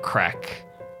hear the crack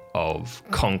of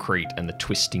concrete and the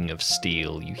twisting of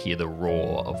steel. You hear the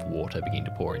roar of water begin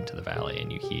to pour into the valley,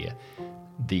 and you hear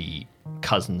the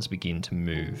cousins begin to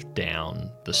move down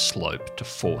the slope to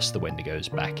force the Wendigos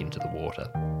back into the water.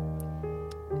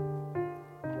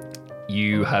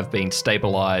 You have been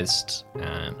stabilized.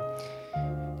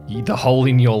 The hole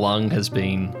in your lung has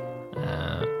been...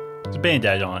 There's a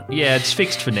band-aid on it. Yeah, it's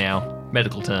fixed for now.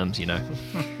 Medical terms, you know.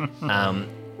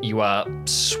 You are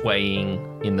swaying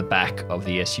in the back of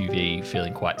the SUV,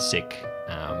 feeling quite sick.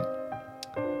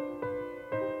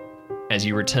 As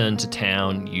you return to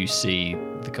town, you see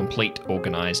the complete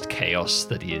organized chaos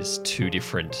that is two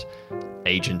different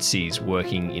agencies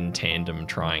working in tandem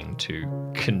trying to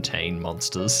contain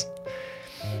monsters.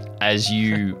 As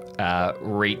you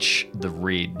reach the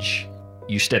ridge,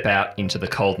 you step out into the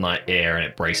cold night air and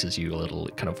it braces you a little.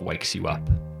 It kind of wakes you up.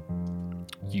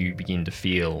 You begin to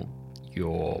feel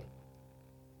your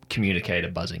communicator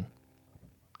buzzing.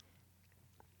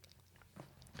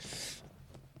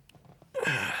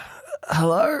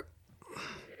 Hello?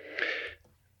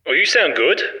 Well, you sound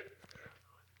good.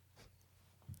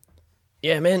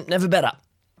 Yeah, man, never better.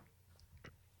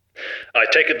 I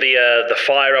take it the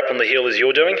fire up on the hill is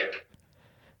you're doing?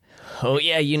 Oh,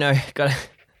 yeah, you know, gotta...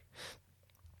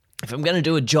 If I'm gonna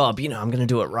do a job, you know, I'm gonna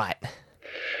do it right.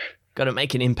 Gotta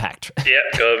make an impact. Yeah,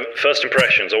 first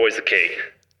impression's always the key.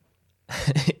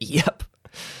 Yep.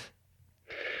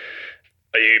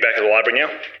 Are you back at the library now?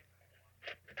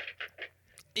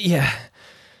 Yeah,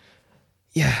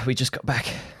 we just got back.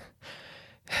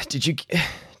 Did you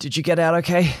get out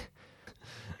okay?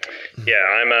 Yeah,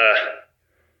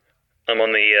 I'm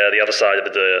on the other side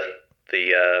of the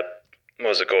what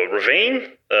was it called?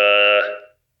 Ravine?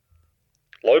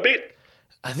 Low bit?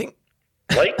 I think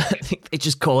Lake? I think they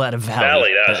just call that a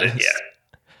valley. Valley, that's but it,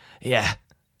 yeah.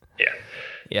 Yeah.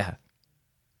 Yeah.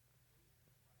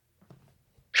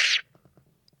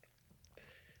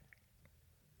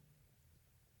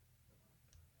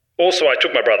 Also, I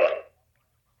took my brother.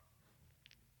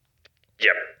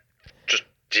 Yep. Just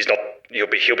he'll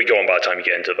be gone by the time you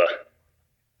get into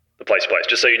the place.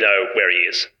 Just so you know where he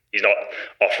is. He's not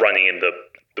off running in the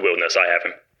wilderness. I have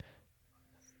him.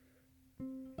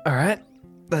 All right.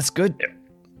 That's good. Yep.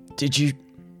 Did you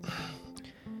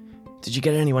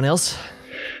get anyone else?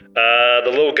 The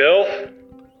little girl,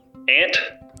 Ant,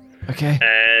 Okay.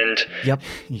 and Yep.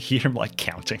 You hear him like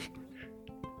counting.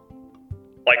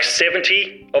 like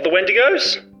 70 of the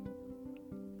Wendigos.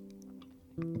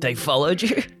 They followed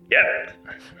you? Yeah.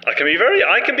 I can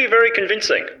be very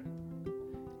convincing.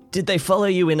 Did they follow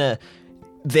you in a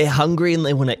they're hungry and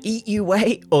they want to eat you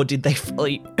way, or did they follow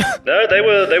you? No, they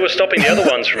were stopping the other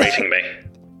ones from eating me.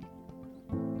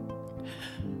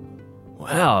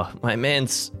 Wow, my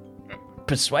man's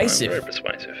persuasive. Very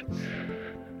persuasive.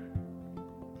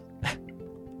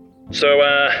 So,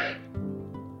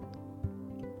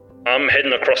 I'm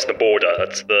heading across the border.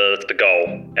 That's the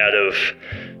goal. Out of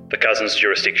the cousins'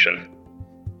 jurisdiction.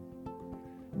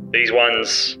 These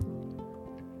ones,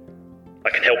 I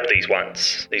can help these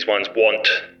ones. These ones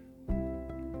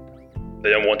they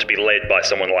don't want to be led by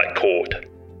someone like Cord.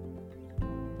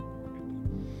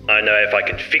 I know if I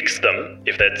can fix them,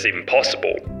 if that's even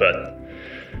possible, but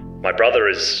my brother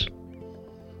is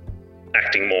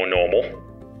acting more normal,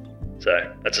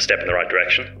 so that's a step in the right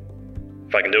direction.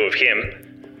 If I can do it with him,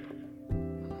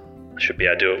 I should be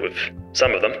able to do it with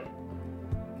some of them.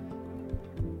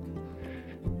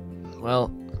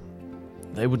 Well,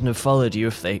 they wouldn't have followed you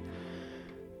if they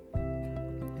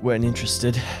weren't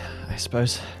interested, I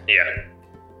suppose. Yeah.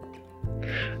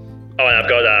 Oh, and I've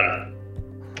got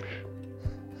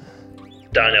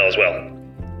Darnell as well.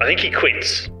 I think he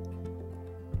quits.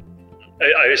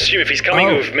 I assume if he's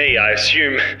coming with me, I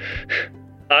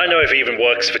don't know if he even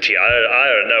works for T. I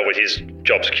don't know what his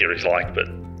job security is like, but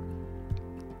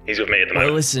he's with me at the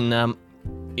moment. Well, listen,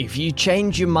 if you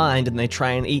change your mind and they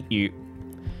try and eat you,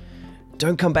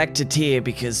 don't come back to Tyr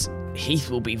because Heath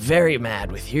will be very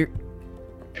mad with you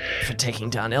for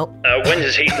taking Darnell. When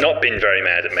has Heath not been very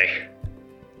mad at me?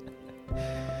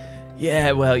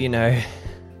 Yeah, well, you know,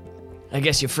 I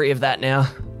guess you're free of that now.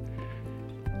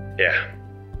 Yeah.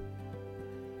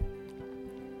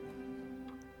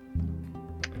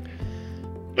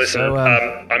 Listen, So,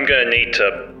 I'm going to need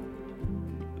to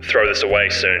throw this away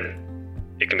soon.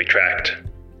 It can be tracked.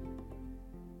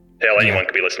 Hell, anyone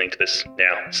could be listening to this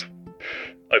now. It's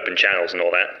open channels and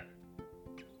all that.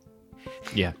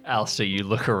 Yeah. Allister, you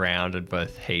look around and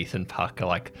both Heath and Puck are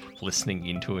like listening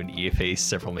into an earpiece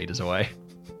several meters away.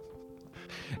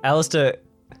 Allister,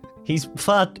 he's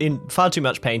in far too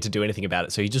much pain to do anything about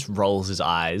it, so he just rolls his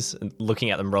eyes, and looking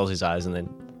at them, rolls his eyes, and then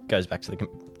goes back to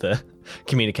the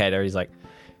communicator. He's like,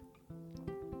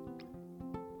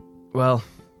 well,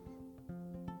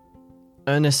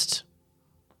 Ernest,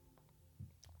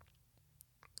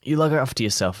 you look after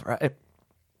yourself, right?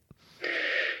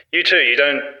 You too, you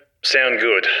don't sound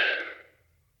good.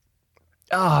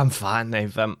 Oh, I'm fine.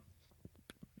 They've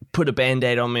put a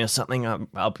Band-Aid on me or something.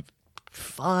 I'll be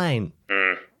fine.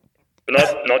 But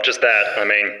not just that. I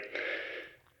mean,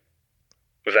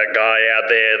 with that guy out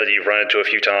there that you've run into a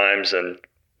few times and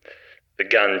the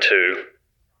gun too.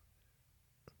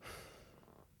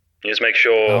 You just make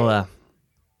sure you're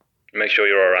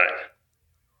all right.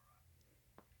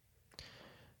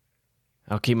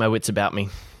 I'll keep my wits about me.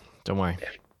 Don't worry. Yeah.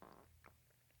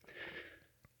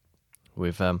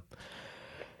 We've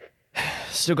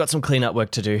still got some cleanup work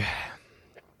to do,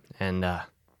 and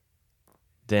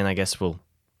then I guess we'll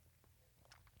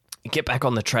get back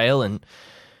on the trail and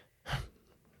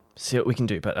see what we can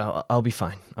do. But I'll be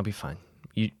fine. I'll be fine.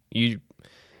 You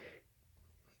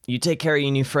take care of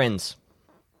your new friends.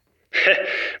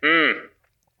 Yeah.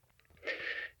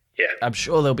 I'm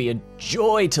sure they'll be a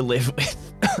joy to live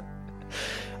with.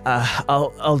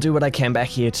 I'll do what I can back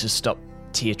here to stop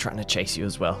Tia trying to chase you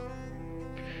as well.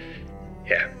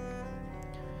 Yeah.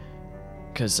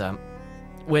 Because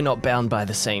we're not bound by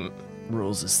the same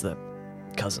rules as the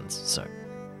cousins, so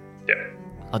Yeah.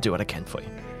 I'll do what I can for you.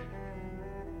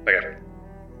 Okay.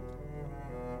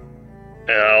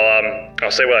 And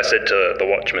I'll say what I said to the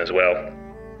watchmen as well.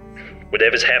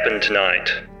 Whatever's happened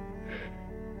tonight,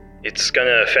 it's going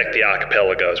to affect the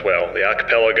archipelago as well. The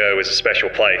archipelago is a special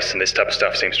place, and this type of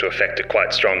stuff seems to affect it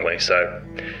quite strongly, so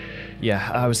Yeah,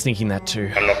 I was thinking that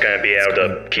too. I'm not going to be able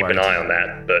to keep an worried. eye on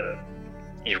that, but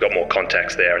you've got more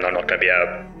contacts there, and I'm not going to be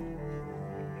able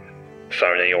to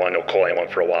phone anyone or call anyone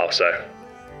for a while, so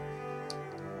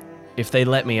If they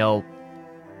let me, I'll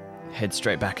head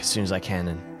straight back as soon as I can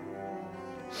and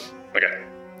okay.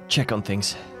 check on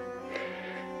things.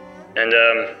 And,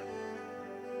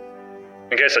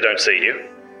 in case I don't see you,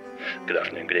 good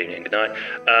afternoon, good evening, good night,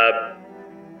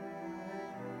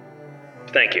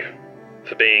 thank you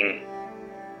for being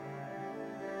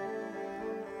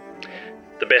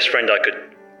the best friend I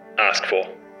could ask for.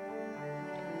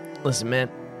 Listen, man,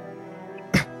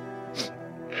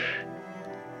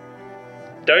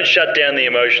 Don't shut down the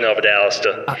emotion of it,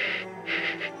 Allister.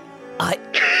 I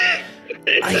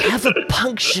have a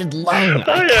punctured lung.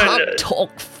 I I don't can't know.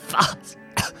 talk fast.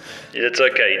 It's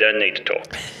okay, you don't need to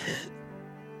talk.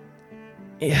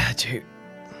 Yeah, dude.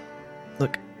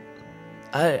 Look,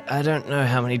 I don't know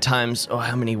how many times or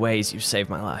how many ways you've saved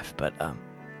my life, but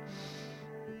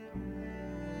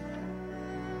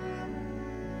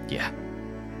yeah.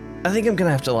 I think I'm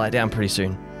gonna have to lie down pretty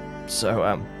soon.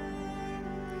 So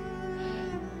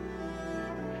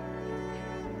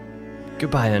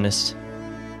Goodbye, Ernest.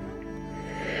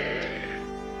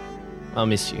 I'll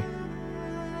miss you.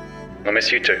 I'll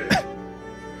miss you too.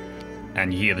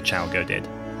 And you hear the channel go dead.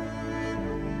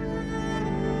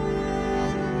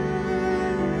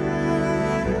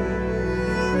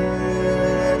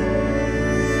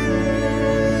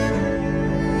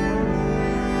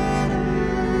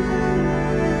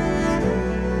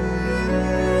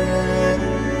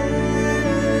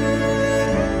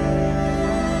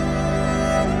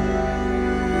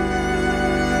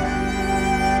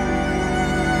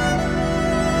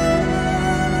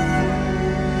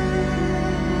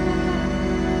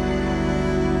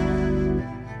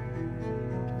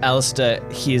 Allister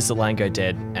hears the line go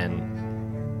dead,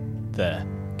 and the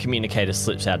communicator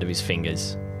slips out of his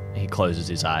fingers. He closes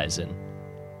his eyes and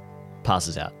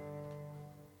passes out.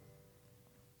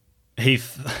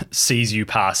 Heath sees you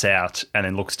pass out and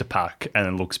then looks to Puck and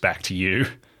then looks back to you.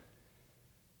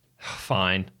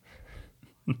 Fine.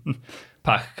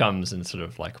 Puck comes and sort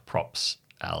of like props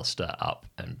Allister up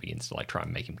and begins to like try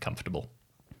and make him comfortable.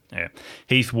 Yeah.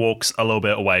 Heath walks a little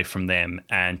bit away from them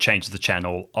and changes the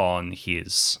channel on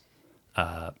his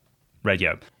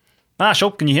radio.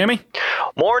 Marshall, can you hear me?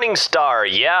 Morning Star,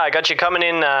 yeah, I got you coming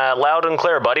in loud and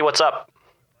clear, buddy. What's up?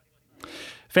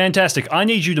 Fantastic. I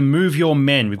need you to move your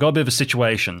men. We've got a bit of a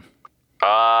situation.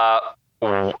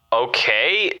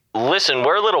 Okay. Listen,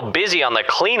 we're a little busy on the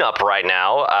cleanup right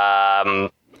now.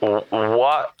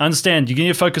 What? I understand. You need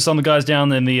to focus on the guys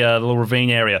down in the little ravine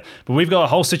area. But we've got a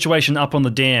whole situation up on the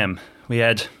dam. We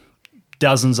had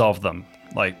dozens of them.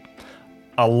 Like,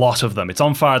 a lot of them. It's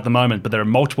on fire at the moment, but there are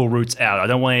multiple routes out. I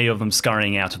don't want any of them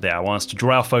scurrying out of there. I want us to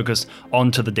draw our focus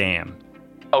onto the dam.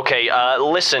 Okay,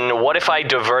 listen, what if I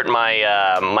divert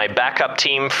my my backup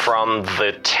team from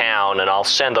the town and I'll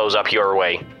send those up your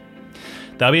way?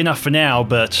 That'll be enough for now,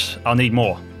 but I'll need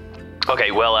more.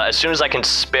 Okay, well, as soon as I can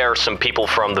spare some people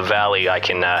from the valley, I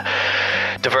can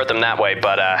divert them that way,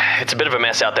 but it's a bit of a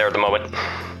mess out there at the moment.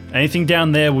 Anything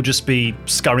down there will just be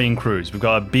scurrying crews. We've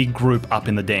got a big group up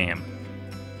in the dam.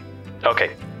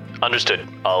 Okay, understood.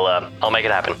 I'll make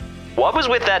it happen. What was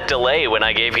with that delay when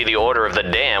I gave you the order of the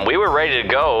dam? We were ready to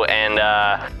go and,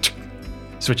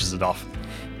 Switches it off.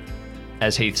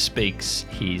 As Heath speaks,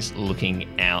 he's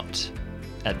looking out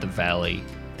at the valley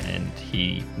and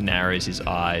he narrows his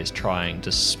eyes trying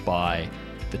to spy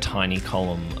the tiny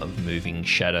column of moving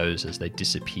shadows as they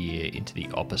disappear into the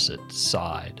opposite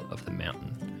side of the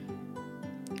mountain.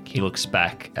 He looks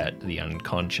back at the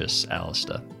unconscious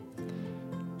Allister.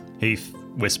 Heath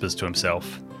whispers to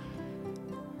himself,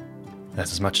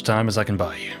 "That's as much time as I can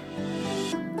buy you."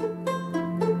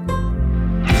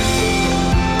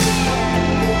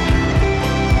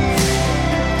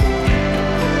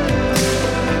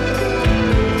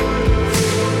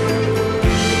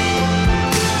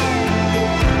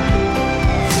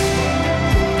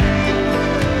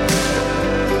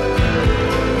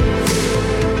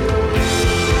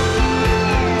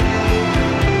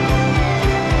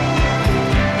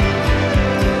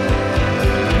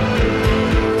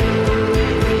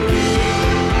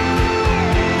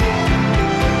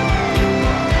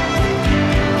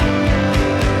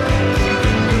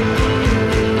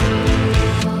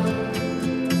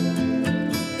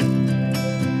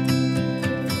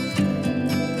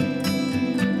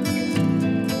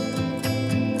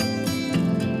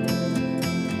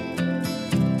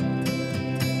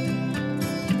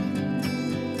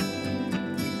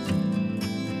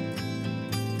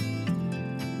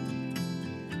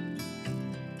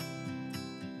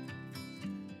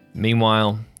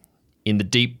 Meanwhile, in the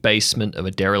deep basement of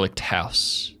a derelict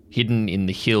house, hidden in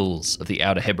the hills of the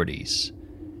Outer Hebrides,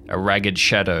 a ragged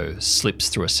shadow slips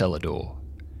through a cellar door.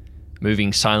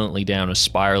 Moving silently down a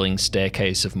spiralling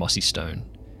staircase of mossy stone,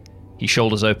 he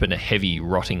shoulders open a heavy,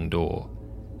 rotting door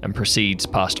and proceeds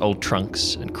past old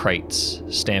trunks and crates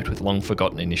stamped with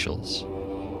long-forgotten initials.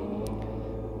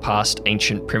 Past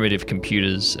ancient primitive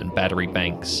computers and battery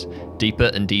banks, deeper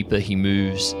and deeper he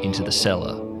moves into the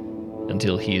cellar,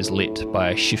 until he is lit by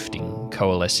a shifting,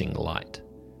 coalescing light.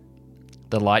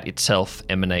 The light itself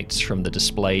emanates from the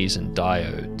displays and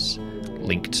diodes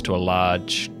linked to a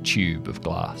large tube of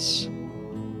glass.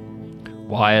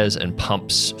 Wires and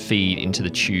pumps feed into the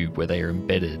tube where they are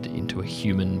embedded into a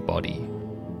human body.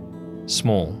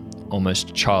 Small,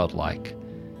 almost childlike,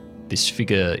 this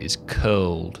figure is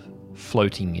curled,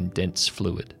 floating in dense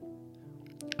fluid.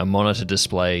 A monitor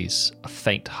displays a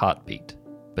faint heartbeat,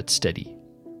 but steady.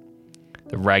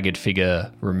 The ragged figure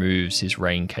removes his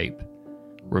rain cape,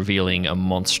 revealing a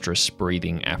monstrous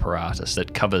breathing apparatus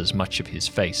that covers much of his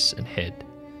face and head.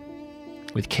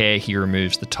 With care, he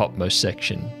removes the topmost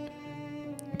section,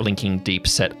 blinking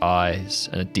deep-set eyes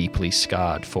and a deeply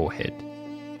scarred forehead.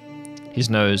 His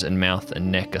nose and mouth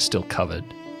and neck are still covered.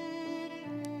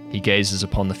 He gazes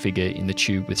upon the figure in the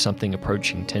tube with something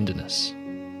approaching tenderness.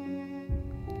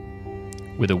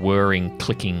 With a whirring,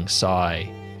 clicking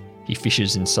sigh, he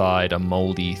fishes inside a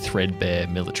mouldy, threadbare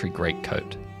military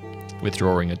greatcoat,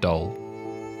 withdrawing a doll,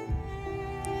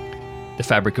 the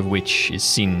fabric of which is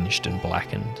singed and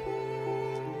blackened.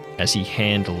 As he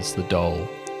handles the doll,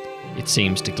 it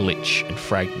seems to glitch and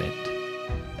fragment,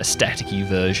 a staticky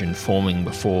version forming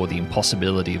before the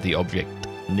impossibility of the object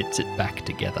knits it back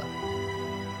together.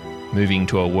 Moving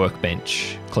to a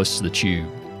workbench close to the tube,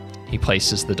 he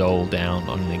places the doll down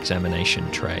on an examination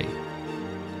tray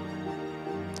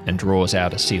and draws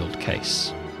out a sealed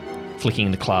case.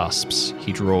 Flicking the clasps,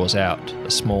 he draws out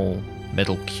a small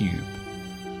metal cube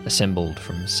assembled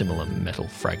from similar metal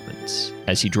fragments.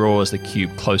 As he draws the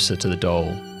cube closer to the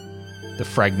doll, the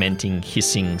fragmenting,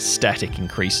 hissing static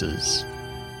increases.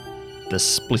 The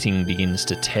splitting begins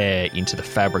to tear into the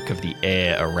fabric of the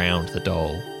air around the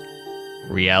doll.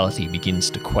 Reality begins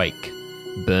to quake.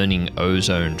 Burning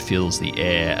ozone fills the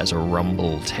air as a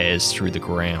rumble tears through the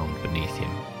ground beneath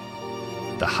him.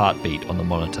 The heartbeat on the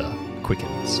monitor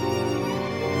quickens.